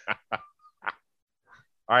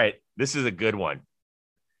 All right. This is a good one.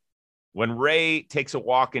 When Ray takes a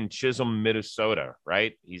walk in Chisholm, Minnesota,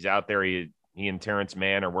 right? He's out there. He and Terrence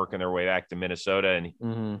Mann are working their way back to Minnesota,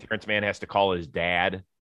 and Terrence Mann has to call his dad,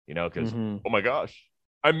 because oh my gosh,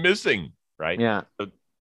 I'm missing, right? Yeah. So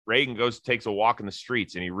Reagan takes a walk in the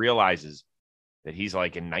streets, and he realizes that he's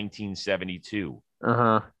like in 1972.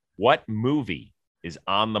 What movie is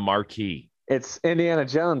on the marquee? It's Indiana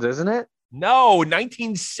Jones, isn't it? No,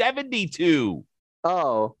 1972.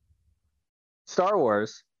 Oh, Star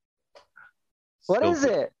Wars. What is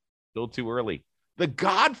it? Still too early. The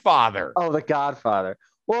Godfather. Oh, The Godfather.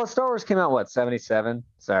 Well, Star Wars came out, what, 77?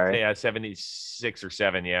 Sorry. Yeah, 76 or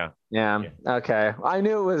 7, yeah. Yeah. Okay. I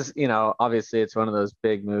knew it was, obviously it's one of those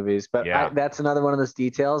big movies, but Yeah. that's another one of those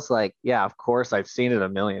details. Like, yeah, of course I've seen it a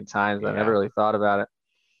million times. I never really thought about it.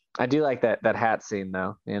 I do like that hat scene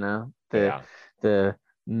though, the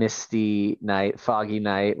misty night, foggy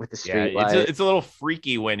night with the street light. It's a little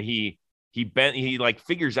freaky when he like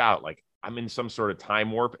figures out like I'm in some sort of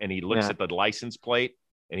time warp, and he looks at the license plate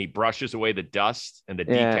and he brushes away the dust, and the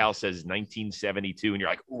decal says 1972, and you're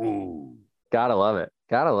like, ooh. Gotta love it.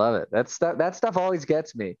 That stuff always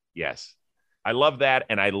gets me. Yes. I love that.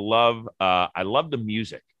 And I love the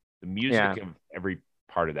music. The music of every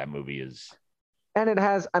part of that movie is. And it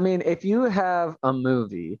has, I mean, if you have a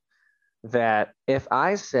movie that if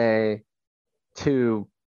I say to,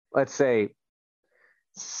 let's say,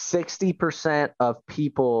 60% of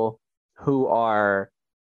people who are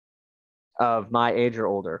of my age or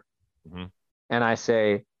older, Mm-hmm. and I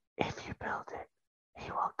say, if you build it, he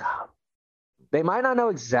will come. They might not know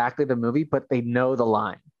exactly the movie, but they know the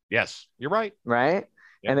line. Yes, you're right. Right?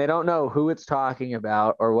 Yep. And they don't know who it's talking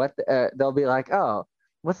about or what. They'll be like, "Oh,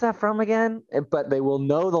 what's that from again?" But they will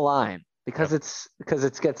know the line because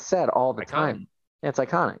it gets said all the time. Yeah, it's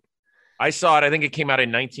iconic. I saw it. I think it came out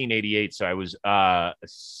in 1988. So I was,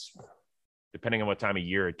 depending on what time of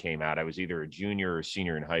year it came out, I was either a junior or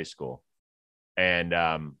senior in high school. And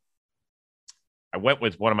I went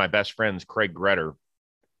with one of my best friends, Craig Gretter,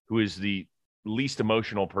 who is the least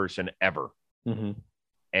emotional person ever. Mm-hmm.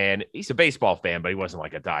 And he's a baseball fan, but he wasn't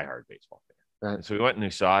like a diehard baseball fan. Right. And so we went and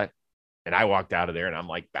we saw it. And I walked out of there and I'm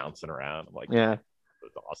like bouncing around. I'm like, yeah, it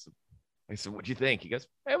was awesome. I said, what'd you think? He goes,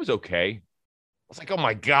 it was okay. I was like, oh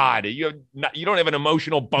my God, you don't have an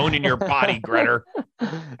emotional bone in your body, Gretter.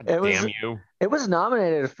 Damn you. It was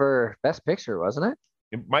nominated for Best Picture, wasn't it?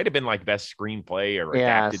 It might have been like best screenplay or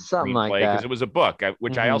Yeah, adapted something like screenplay that. because it was a book,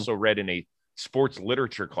 which I also read in a sports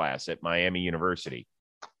literature class at Miami University.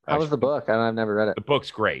 How was the book? I've never read it. The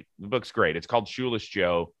book's great. It's called Shoeless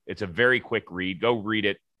Joe. It's a very quick read. Go read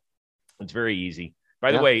it. It's very easy.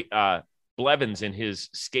 By the way, Blevins, in his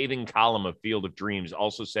scathing column of Field of Dreams,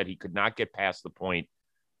 also said he could not get past the point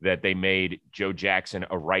that they made Joe Jackson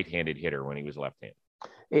a right-handed hitter when he was left-handed.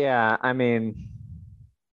 Yeah, I mean,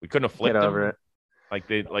 we couldn't have flipped over him it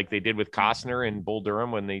like they did with Costner and Bull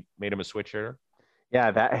Durham when they made him a switch hitter.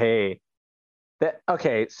 Yeah,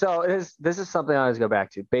 okay. So this is something I always go back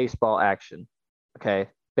to: baseball action. Okay,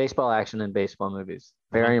 baseball action in baseball movies,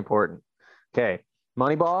 very important. Okay,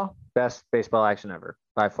 Moneyball, best baseball action ever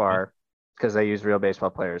by far, because they use real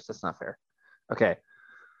baseball players. That's not fair. Okay.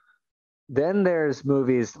 Then there's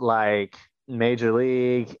movies like Major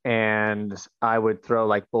League, and I would throw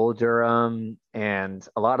like Bull Durham and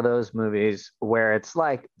a lot of those movies where it's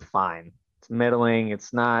like fine, it's middling,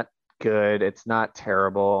 it's not good, it's not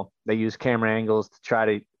terrible. They use camera angles to try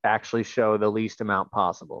to actually show the least amount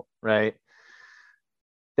possible, right?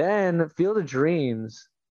 Then Field of Dreams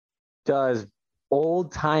does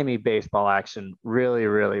old timey baseball action really,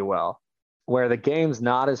 really well, where the game's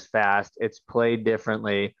not as fast, it's played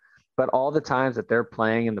differently, but all the times that they're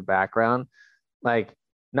playing in the background, like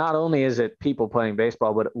not only is it people playing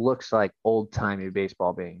baseball, but it looks like old timey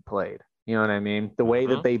baseball being played. You know what I mean? The way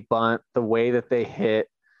that they bunt, the way that they hit,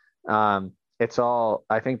 it's all.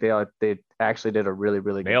 I think they actually did a really,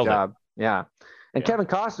 really good job. Yeah, and Kevin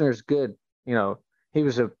Costner's good. You know, he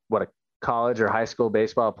was a college or high school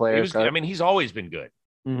baseball player. He's always been good.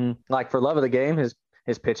 Mm-hmm. Like for love of the game, his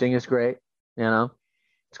pitching is great. You know,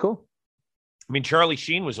 it's cool. I mean, Charlie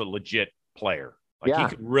Sheen was a legit player. Like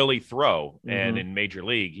he could really throw. And in Major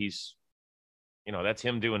League, he's, that's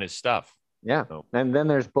him doing his stuff. Yeah. So. And then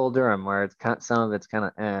there's Bull Durham, where it's some of it's kind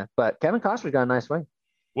of but Kevin Costner's got a nice swing.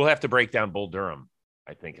 We'll have to break down Bull Durham.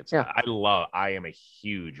 I think it's. Yeah. I am a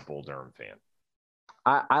huge Bull Durham fan.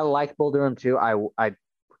 I like Bull Durham too. I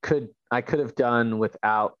could have done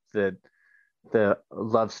without the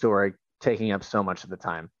love story taking up so much of the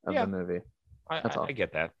time of the movie. I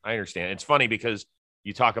get that. I understand. It's funny because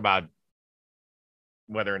you talk about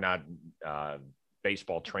whether or not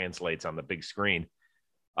baseball translates on the big screen.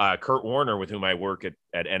 Kurt Warner, with whom I work at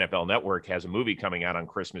NFL Network, has a movie coming out on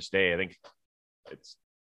Christmas Day. I think it's,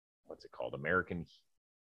 what's it called? I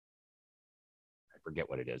forget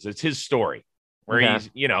what it is. It's his story where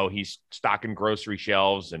he's stocking grocery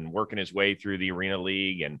shelves and working his way through the Arena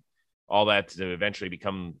League and all that to eventually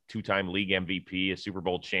become two-time league MVP, a Super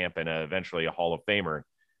Bowl champ, and eventually a Hall of Famer.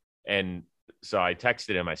 And so I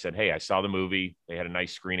texted him. I said, hey, I saw the movie. They had a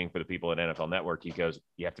nice screening for the people at NFL Network. He goes,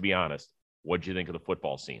 you have to be honest. What'd you think of the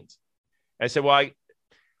football scenes? I said, well,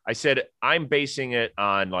 I said, I'm basing it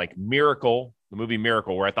on like Miracle, the movie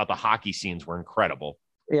Miracle, where I thought the hockey scenes were incredible.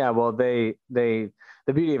 Yeah, well, the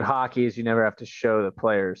beauty of hockey is you never have to show the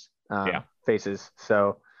players' faces.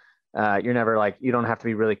 So you're never you don't have to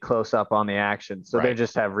be really close up on the action. So they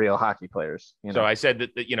just have real hockey players. So I said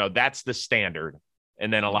that that's the standard.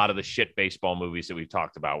 And then a lot of the shit baseball movies that we've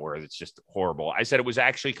talked about where it's just horrible. I said it was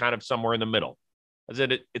actually kind of somewhere in the middle. I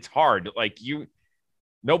said it's hard.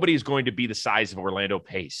 Nobody's going to be the size of Orlando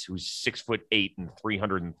Pace, who's 6'8" and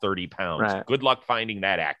 330 pounds. Right. Good luck finding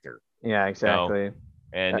that actor. Yeah, exactly.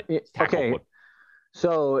 And okay.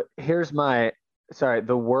 So here's the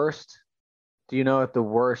worst. Do you know what the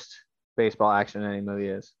worst baseball action in any movie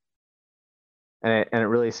is? And it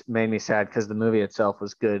really made me sad because the movie itself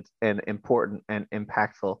was good and important and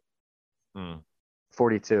impactful.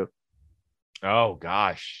 42. Oh,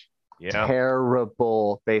 gosh. Yeah.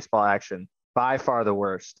 Terrible baseball action. By far the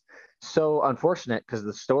worst. So unfortunate because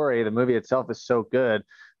the movie itself is so good,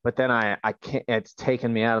 But then I can't. It's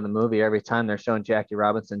taken me out of the movie every time they're showing Jackie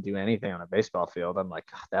Robinson do anything on a baseball field. I'm like,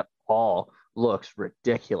 God, that ball looks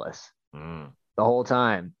ridiculous. Mm. The whole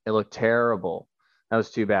time it looked terrible. That was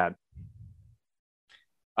too bad.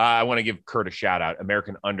 I want to give Kurt a shout out.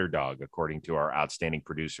 American Underdog, according to our outstanding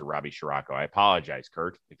producer Robbie Scirocco. I apologize,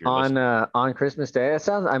 Kurt, if you're listening. On Christmas Day. It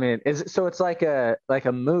sounds. I mean, is it, so it's like a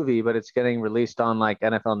movie, but it's getting released on like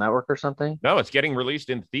NFL Network or something. No, it's getting released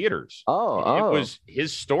in theaters. It Oh. was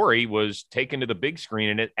his story was taken to the big screen,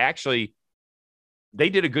 and it actually they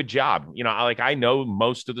did a good job. You know, I know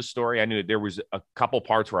most of the story. I knew there was a couple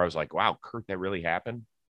parts where I was like, "Wow, Kurt, that really happened."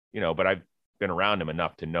 You know, but I've been around him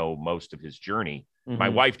enough to know most of his journey. My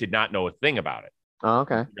wife did not know a thing about it. Oh,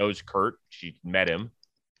 okay. She knows Kurt. She met him.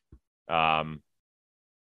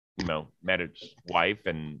 Met his wife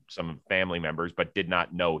and some family members, but did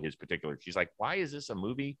not know his particular. She's like, "Why is this a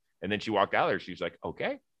movie?" And then she walked out there. She's like,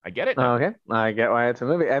 "Okay, I get it now." Okay, I get why it's a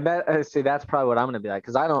movie. I bet. See, that's probably what I'm going to be like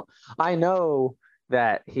because I don't. I know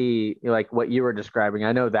that he like what you were describing.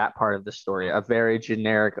 I know that part of the story. A very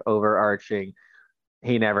generic, overarching.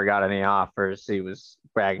 He never got any offers. He was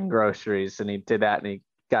bagging groceries, and he did that, and he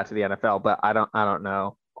got to the NFL. But I don't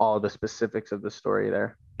know all the specifics of the story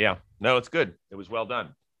there. Yeah, no, it's good. It was well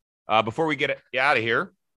done. Before we get out of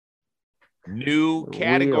here, new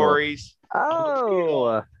categories.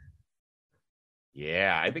 Oh,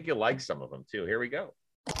 yeah, I think you'll like some of them too. Here we go.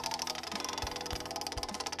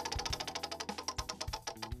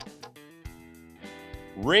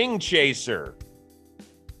 Ring chaser.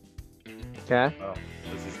 okay. Oh,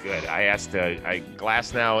 this is good. I asked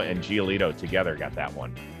Glasnow and Giolito together got that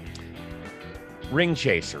one. Ring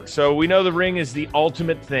chaser. So we know the ring is the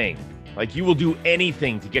ultimate thing. Like you will do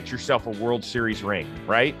anything to get yourself a World Series ring,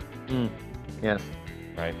 right? Yes.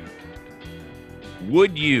 Right.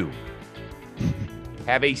 Would you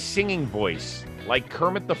have a singing voice like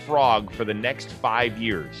Kermit the Frog for the next 5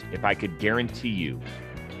 years if I could guarantee you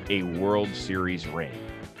a World Series ring?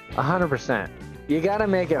 100%. You got to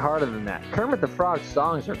make it harder than that. Kermit the Frog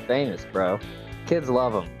songs are famous, bro. Kids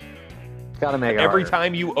love them. Got to make it Every harder.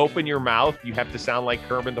 time you open your mouth, you have to sound like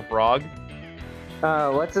Kermit the Frog.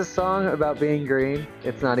 What's this song about being green?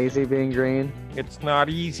 It's not easy being green. It's not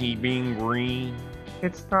easy being green.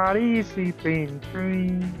 It's not easy being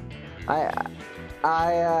green.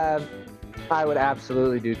 I would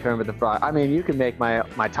absolutely do Kermit the Frog. I mean, you can make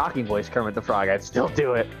my talking voice Kermit the Frog. I'd still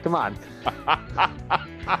do it. Come on.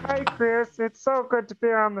 Hi, Chris. It's so good to be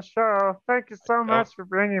on the show. Thank you so much for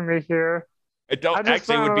bringing me here. It don't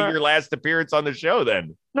actually would be your last appearance on the show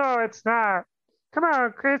then. No, it's not. Come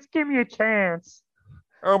on, Chris. Give me a chance.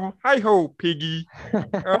 Hi ho, Piggy.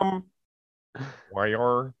 Why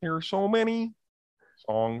are there so many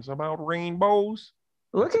songs about rainbows?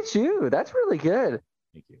 Look at you. That's really good.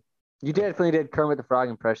 Thank you. You definitely did Kermit the Frog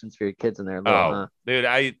impressions for your kids in there.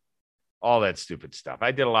 Dude, all that stupid stuff.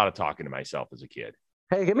 I did a lot of talking to myself as a kid.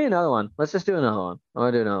 Hey, give me another one. Let's just do another one. I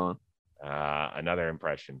want to do another one. Another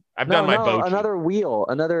impression. I've done my boat. Another wheel.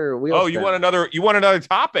 Oh, spin. You want another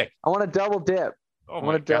topic? I want a double dip. Oh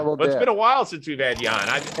my God. Well, it's been a while since we've had you on.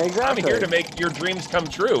 I'm here to make your dreams come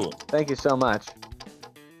true. Thank you so much.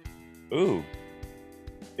 Ooh.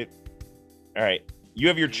 All right. You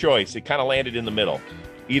have your choice. It kind of landed in the middle.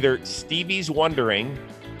 Either Stevie's Wondering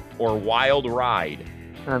or Wild Ride.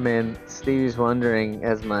 I mean, Stevie's Wondering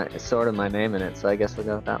has sort of my name in it, so I guess we'll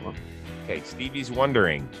go with that one. Okay, Stevie's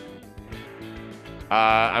Wondering.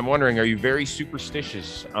 I'm wondering, are you very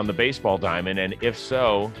superstitious on the baseball diamond? And if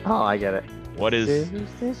so, oh, I get it. What is?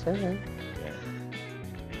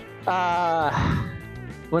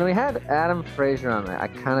 When we had Adam Frazier on there, I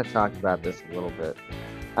kind of talked about this a little bit.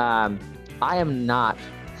 I am not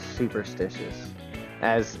superstitious,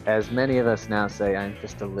 as many of us now say. I'm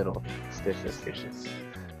just a little stitious.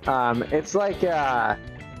 It's like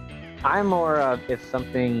I'm more of if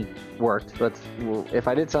something worked. If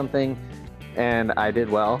I did something and I did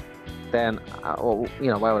well, then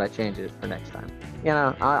why would I change it for next time?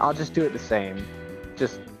 I'll just do it the same,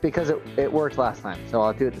 just because it worked last time, so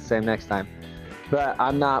I'll do it the same next time. But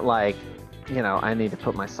I'm not like, I need to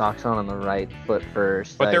put my socks on the right foot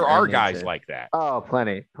first. But there are guys like that. Oh,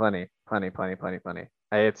 plenty.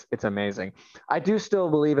 It's amazing. I do still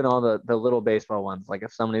believe in all the little baseball ones. Like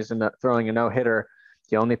if somebody's throwing a no-hitter,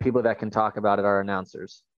 the only people that can talk about it are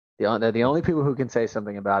announcers. They're the only people who can say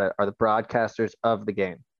something about it are the broadcasters of the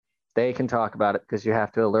game. They can talk about it because you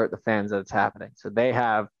have to alert the fans that it's happening. So they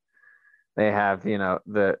have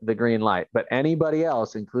the green light. But anybody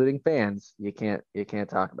else, including fans, you can't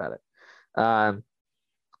talk about it.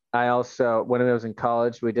 I also, when I was in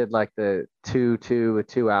college, we did like the 2-2 with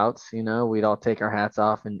 2 outs. We'd all take our hats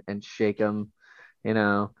off and shake them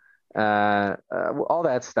all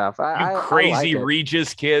that stuff. You I like crazy it.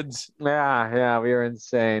 Regis kids. Yeah, we were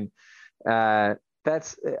insane. Uh,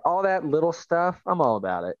 that's all that little stuff. I'm all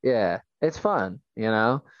about it. Yeah, it's fun.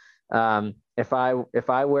 If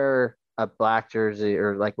I wear a black jersey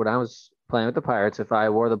or like when I was playing with the Pirates, if I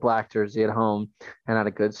wore the black jersey at home and had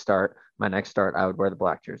a good start, my next start I would wear the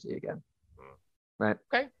black jersey again. Right.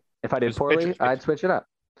 Okay. If I did Just poorly, pitchers get I'd switch it up.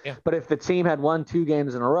 Yeah. But if the team had won 2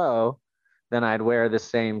 games in a row, then I'd wear the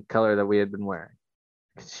same color that we had been wearing.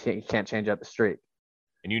 You can't change up the streak.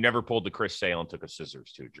 And you never pulled the Chris Sale and took a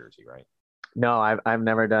scissors to a jersey, right? No, I've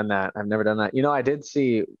never done that. I've never done that. I did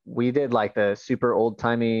see we did like the super old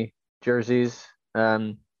timey jerseys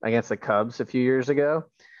against the Cubs a few years ago,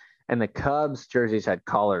 and the Cubs jerseys had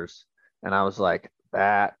collars, and I was like,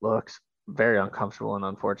 that looks very uncomfortable and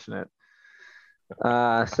unfortunate.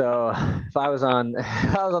 So if I was on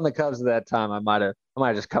if I was on the Cubs at that time, I might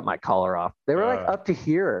have just cut my collar off. They were like up to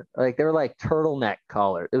here, like they were like turtleneck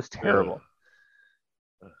collar. It was terrible.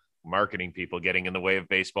 Marketing people getting in the way of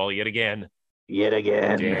baseball yet again.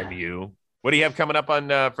 Damn you. What do you have coming up on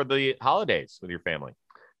for the holidays with your family?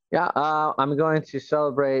 Yeah, I'm going to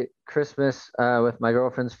celebrate Christmas with my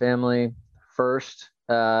girlfriend's family first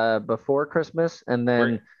before Christmas, and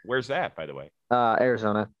then where's that, by the way?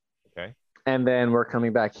 Arizona. Okay. And then we're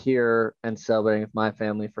coming back here and celebrating with my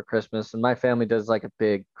family for Christmas. And my family does like a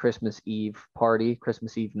big Christmas Eve party.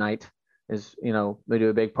 Christmas Eve night is, we do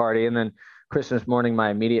a big party, and then Christmas morning, my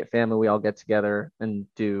immediate family, we all get together and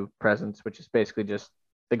do presents, which is basically just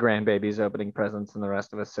the grandbabies opening presents and the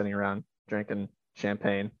rest of us sitting around drinking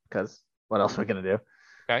champagne, because what else are we going to do?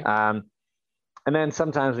 Okay. And then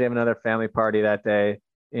sometimes we have another family party that day.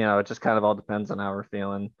 It just kind of all depends on how we're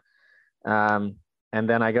feeling. And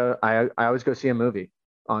then I always go see a movie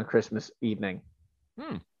on Christmas evening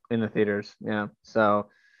in the theaters. Yeah. So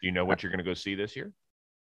do you know what you're going to go see this year?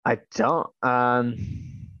 I don't.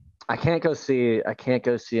 I can't go see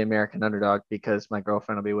American Underdog because my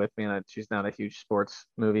girlfriend will be with me, and she's not a huge sports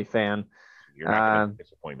movie fan. You're not going to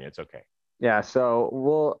disappoint me. It's okay. Yeah,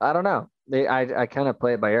 so I don't know. I kind of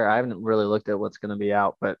play it by ear. I haven't really looked at what's going to be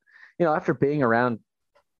out, but after being around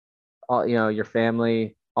all your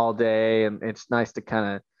family all day, and it's nice to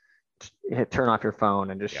kind of turn off your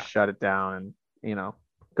phone and just shut it down and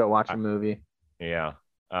go watch a movie. Yeah,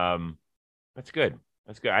 that's good.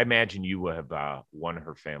 That's good. I imagine you will have won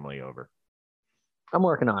her family over. I'm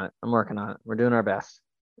working on it. We're doing our best.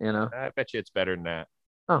 I bet you it's better than that.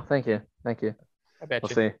 Oh, thank you. I bet we'll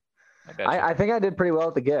you. See. I think I did pretty well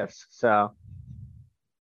with the gifts. So.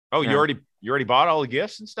 Oh, you already bought all the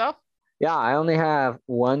gifts and stuff? Yeah, I only have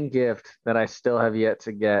one gift that I still have yet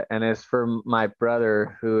to get, and it's for my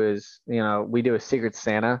brother, who is, we do a Secret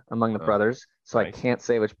Santa among the brothers. So nice. I can't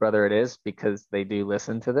say which brother it is because they do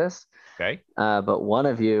listen to this. Okay. But one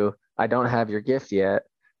of you, I don't have your gift yet,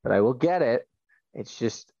 but I will get it. It's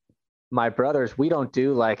just my brothers, we don't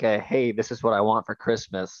do like hey, this is what I want for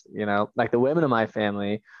Christmas. Like the women in my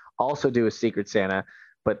family also do a Secret Santa,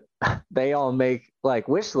 but they all make like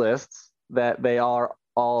wish lists that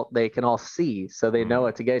they can all see, so they know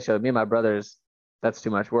what to get each other. Me and my brothers, that's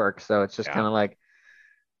too much work, so it's just kind of like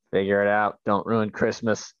figure it out, don't ruin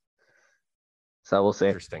Christmas. So we'll see.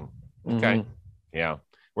 Interesting. Okay. Yeah,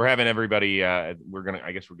 we're having everybody I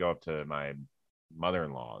guess we'll go up to my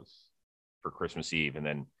mother-in-law's for Christmas Eve, and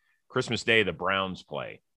then Christmas Day the Browns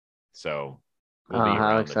play, so we'll be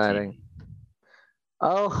how exciting.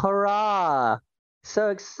 Oh, hurrah. So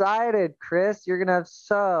excited, Chris. You're going to have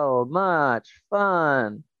so much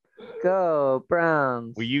fun. Go,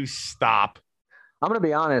 Browns. Will you stop? I'm going to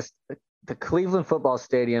be honest. The Cleveland football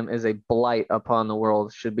stadium is a blight upon the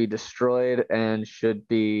world, should be destroyed and should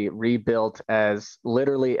be rebuilt as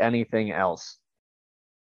literally anything else.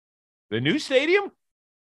 The new stadium?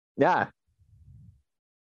 Yeah.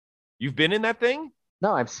 You've been in that thing?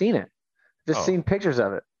 No, I've seen it. Just seen pictures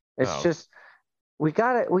of it. It's just... We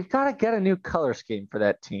gotta get a new color scheme for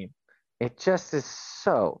that team. It just is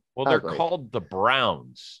so they're ugly. Called the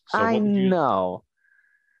Browns. So I know,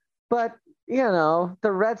 but the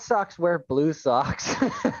Red Sox wear blue socks.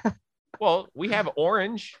 Well, we have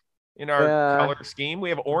orange in our color scheme. We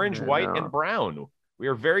have orange, white, and brown. We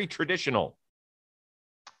are very traditional.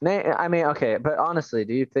 I mean, okay, but honestly,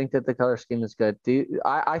 do you think that the color scheme is good?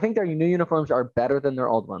 I think their new uniforms are better than their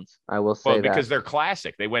old ones. I will say that because they're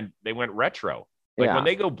classic. They went retro. Like when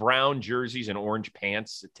they go brown jerseys and orange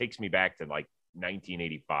pants, it takes me back to like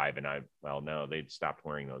 1985. And no, they'd stopped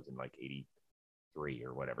wearing those in like 83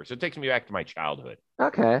 or whatever. So it takes me back to my childhood.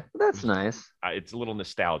 Okay, that's nice. It's a little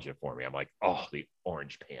nostalgia for me. I'm like, oh, the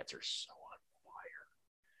orange pants are so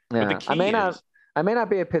on fire. Yeah, I may not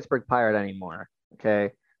be a Pittsburgh Pirate anymore.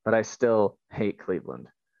 Okay. But I still hate Cleveland.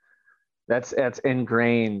 That's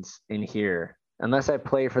ingrained in here. Unless I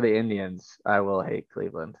play for the Indians, I will hate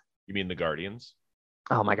Cleveland. You mean the Guardians?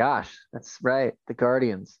 Oh my gosh. That's right. The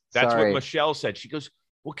Guardians. That's Sorry. what Michelle said. She goes,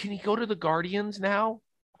 well, can he go to the Guardians now?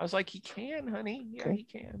 I was like, he can, honey. Yeah, Okay. he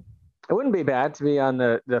can. It wouldn't be bad to be on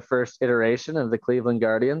the first iteration of the Cleveland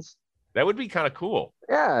Guardians. That would be kind of cool.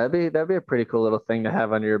 Yeah, that'd be a pretty cool little thing to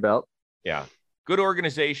have under your belt. Yeah. Good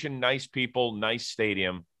organization, nice people, nice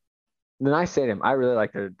stadium. The nice stadium. I really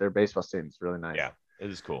like their baseball stadium. It's really nice. Yeah,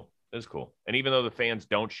 it is cool. It is cool. And even though the fans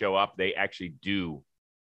don't show up, they actually do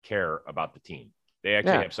care about the team. They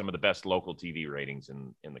actually have some of the best local TV ratings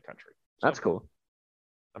in the country. So that's cool.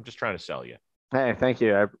 I'm just trying to sell you. Hey, thank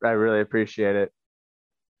you. I really appreciate it.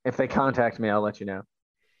 If they contact me, I'll let you know.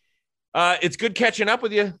 It's good catching up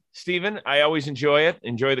with you, Steven. I always enjoy it.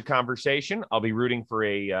 Enjoy the conversation. I'll be rooting for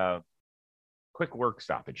a quick work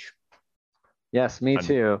stoppage. Yes, me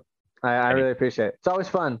too. I really appreciate it. It's always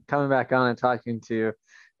fun coming back on and talking to you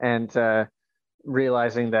and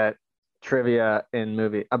realizing that trivia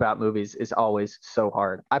about movies is always so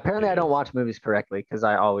hard. Apparently, I don't watch movies correctly because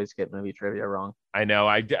I always get movie trivia wrong. I know.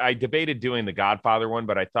 I debated doing the Godfather one,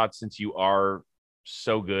 but I thought since you are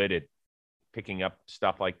so good at picking up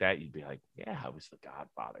stuff like that, you'd be like, yeah, I was the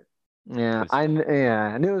Godfather. Yeah, I knew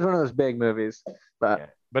it was one of those big movies, but yeah.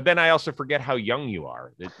 But then I also forget how young you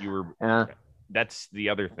are. That you were. Yeah. That's the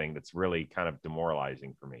other thing that's really kind of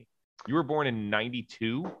demoralizing for me. You were born in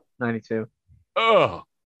 92? 92. Oh,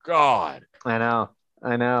 God. I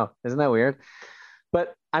know. Isn't that weird?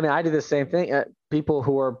 But I mean, I do the same thing. People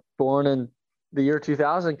who are born in the year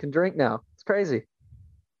 2000 can drink now. It's crazy.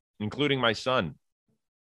 Including my son.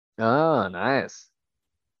 Oh, nice.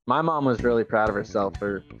 My mom was really proud of herself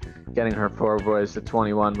for getting her 4 boys to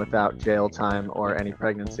 21 without jail time or any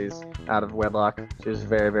pregnancies out of wedlock. She was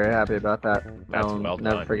very, very happy about that. That's I'll well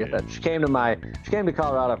never done, forget dude. that. She came to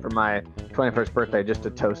Colorado for my 21st birthday just to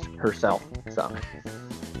toast herself. So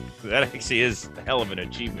that actually is a hell of an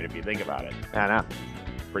achievement if you think about it. I know.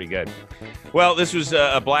 Pretty good. Well, this was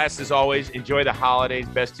a blast as always. Enjoy the holidays.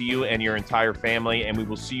 Best to you and your entire family. And we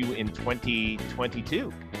will see you in 2022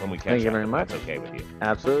 when we catch up. Thank you very much. That's okay with you.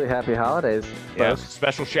 Absolutely. Happy holidays. Yes.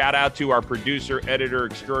 Special shout out to our producer, editor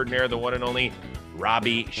extraordinaire, the one and only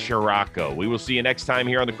Robbie Scirocco. We will see you next time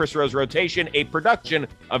here on the Chris Rose Rotation, a production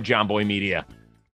of John Boy Media.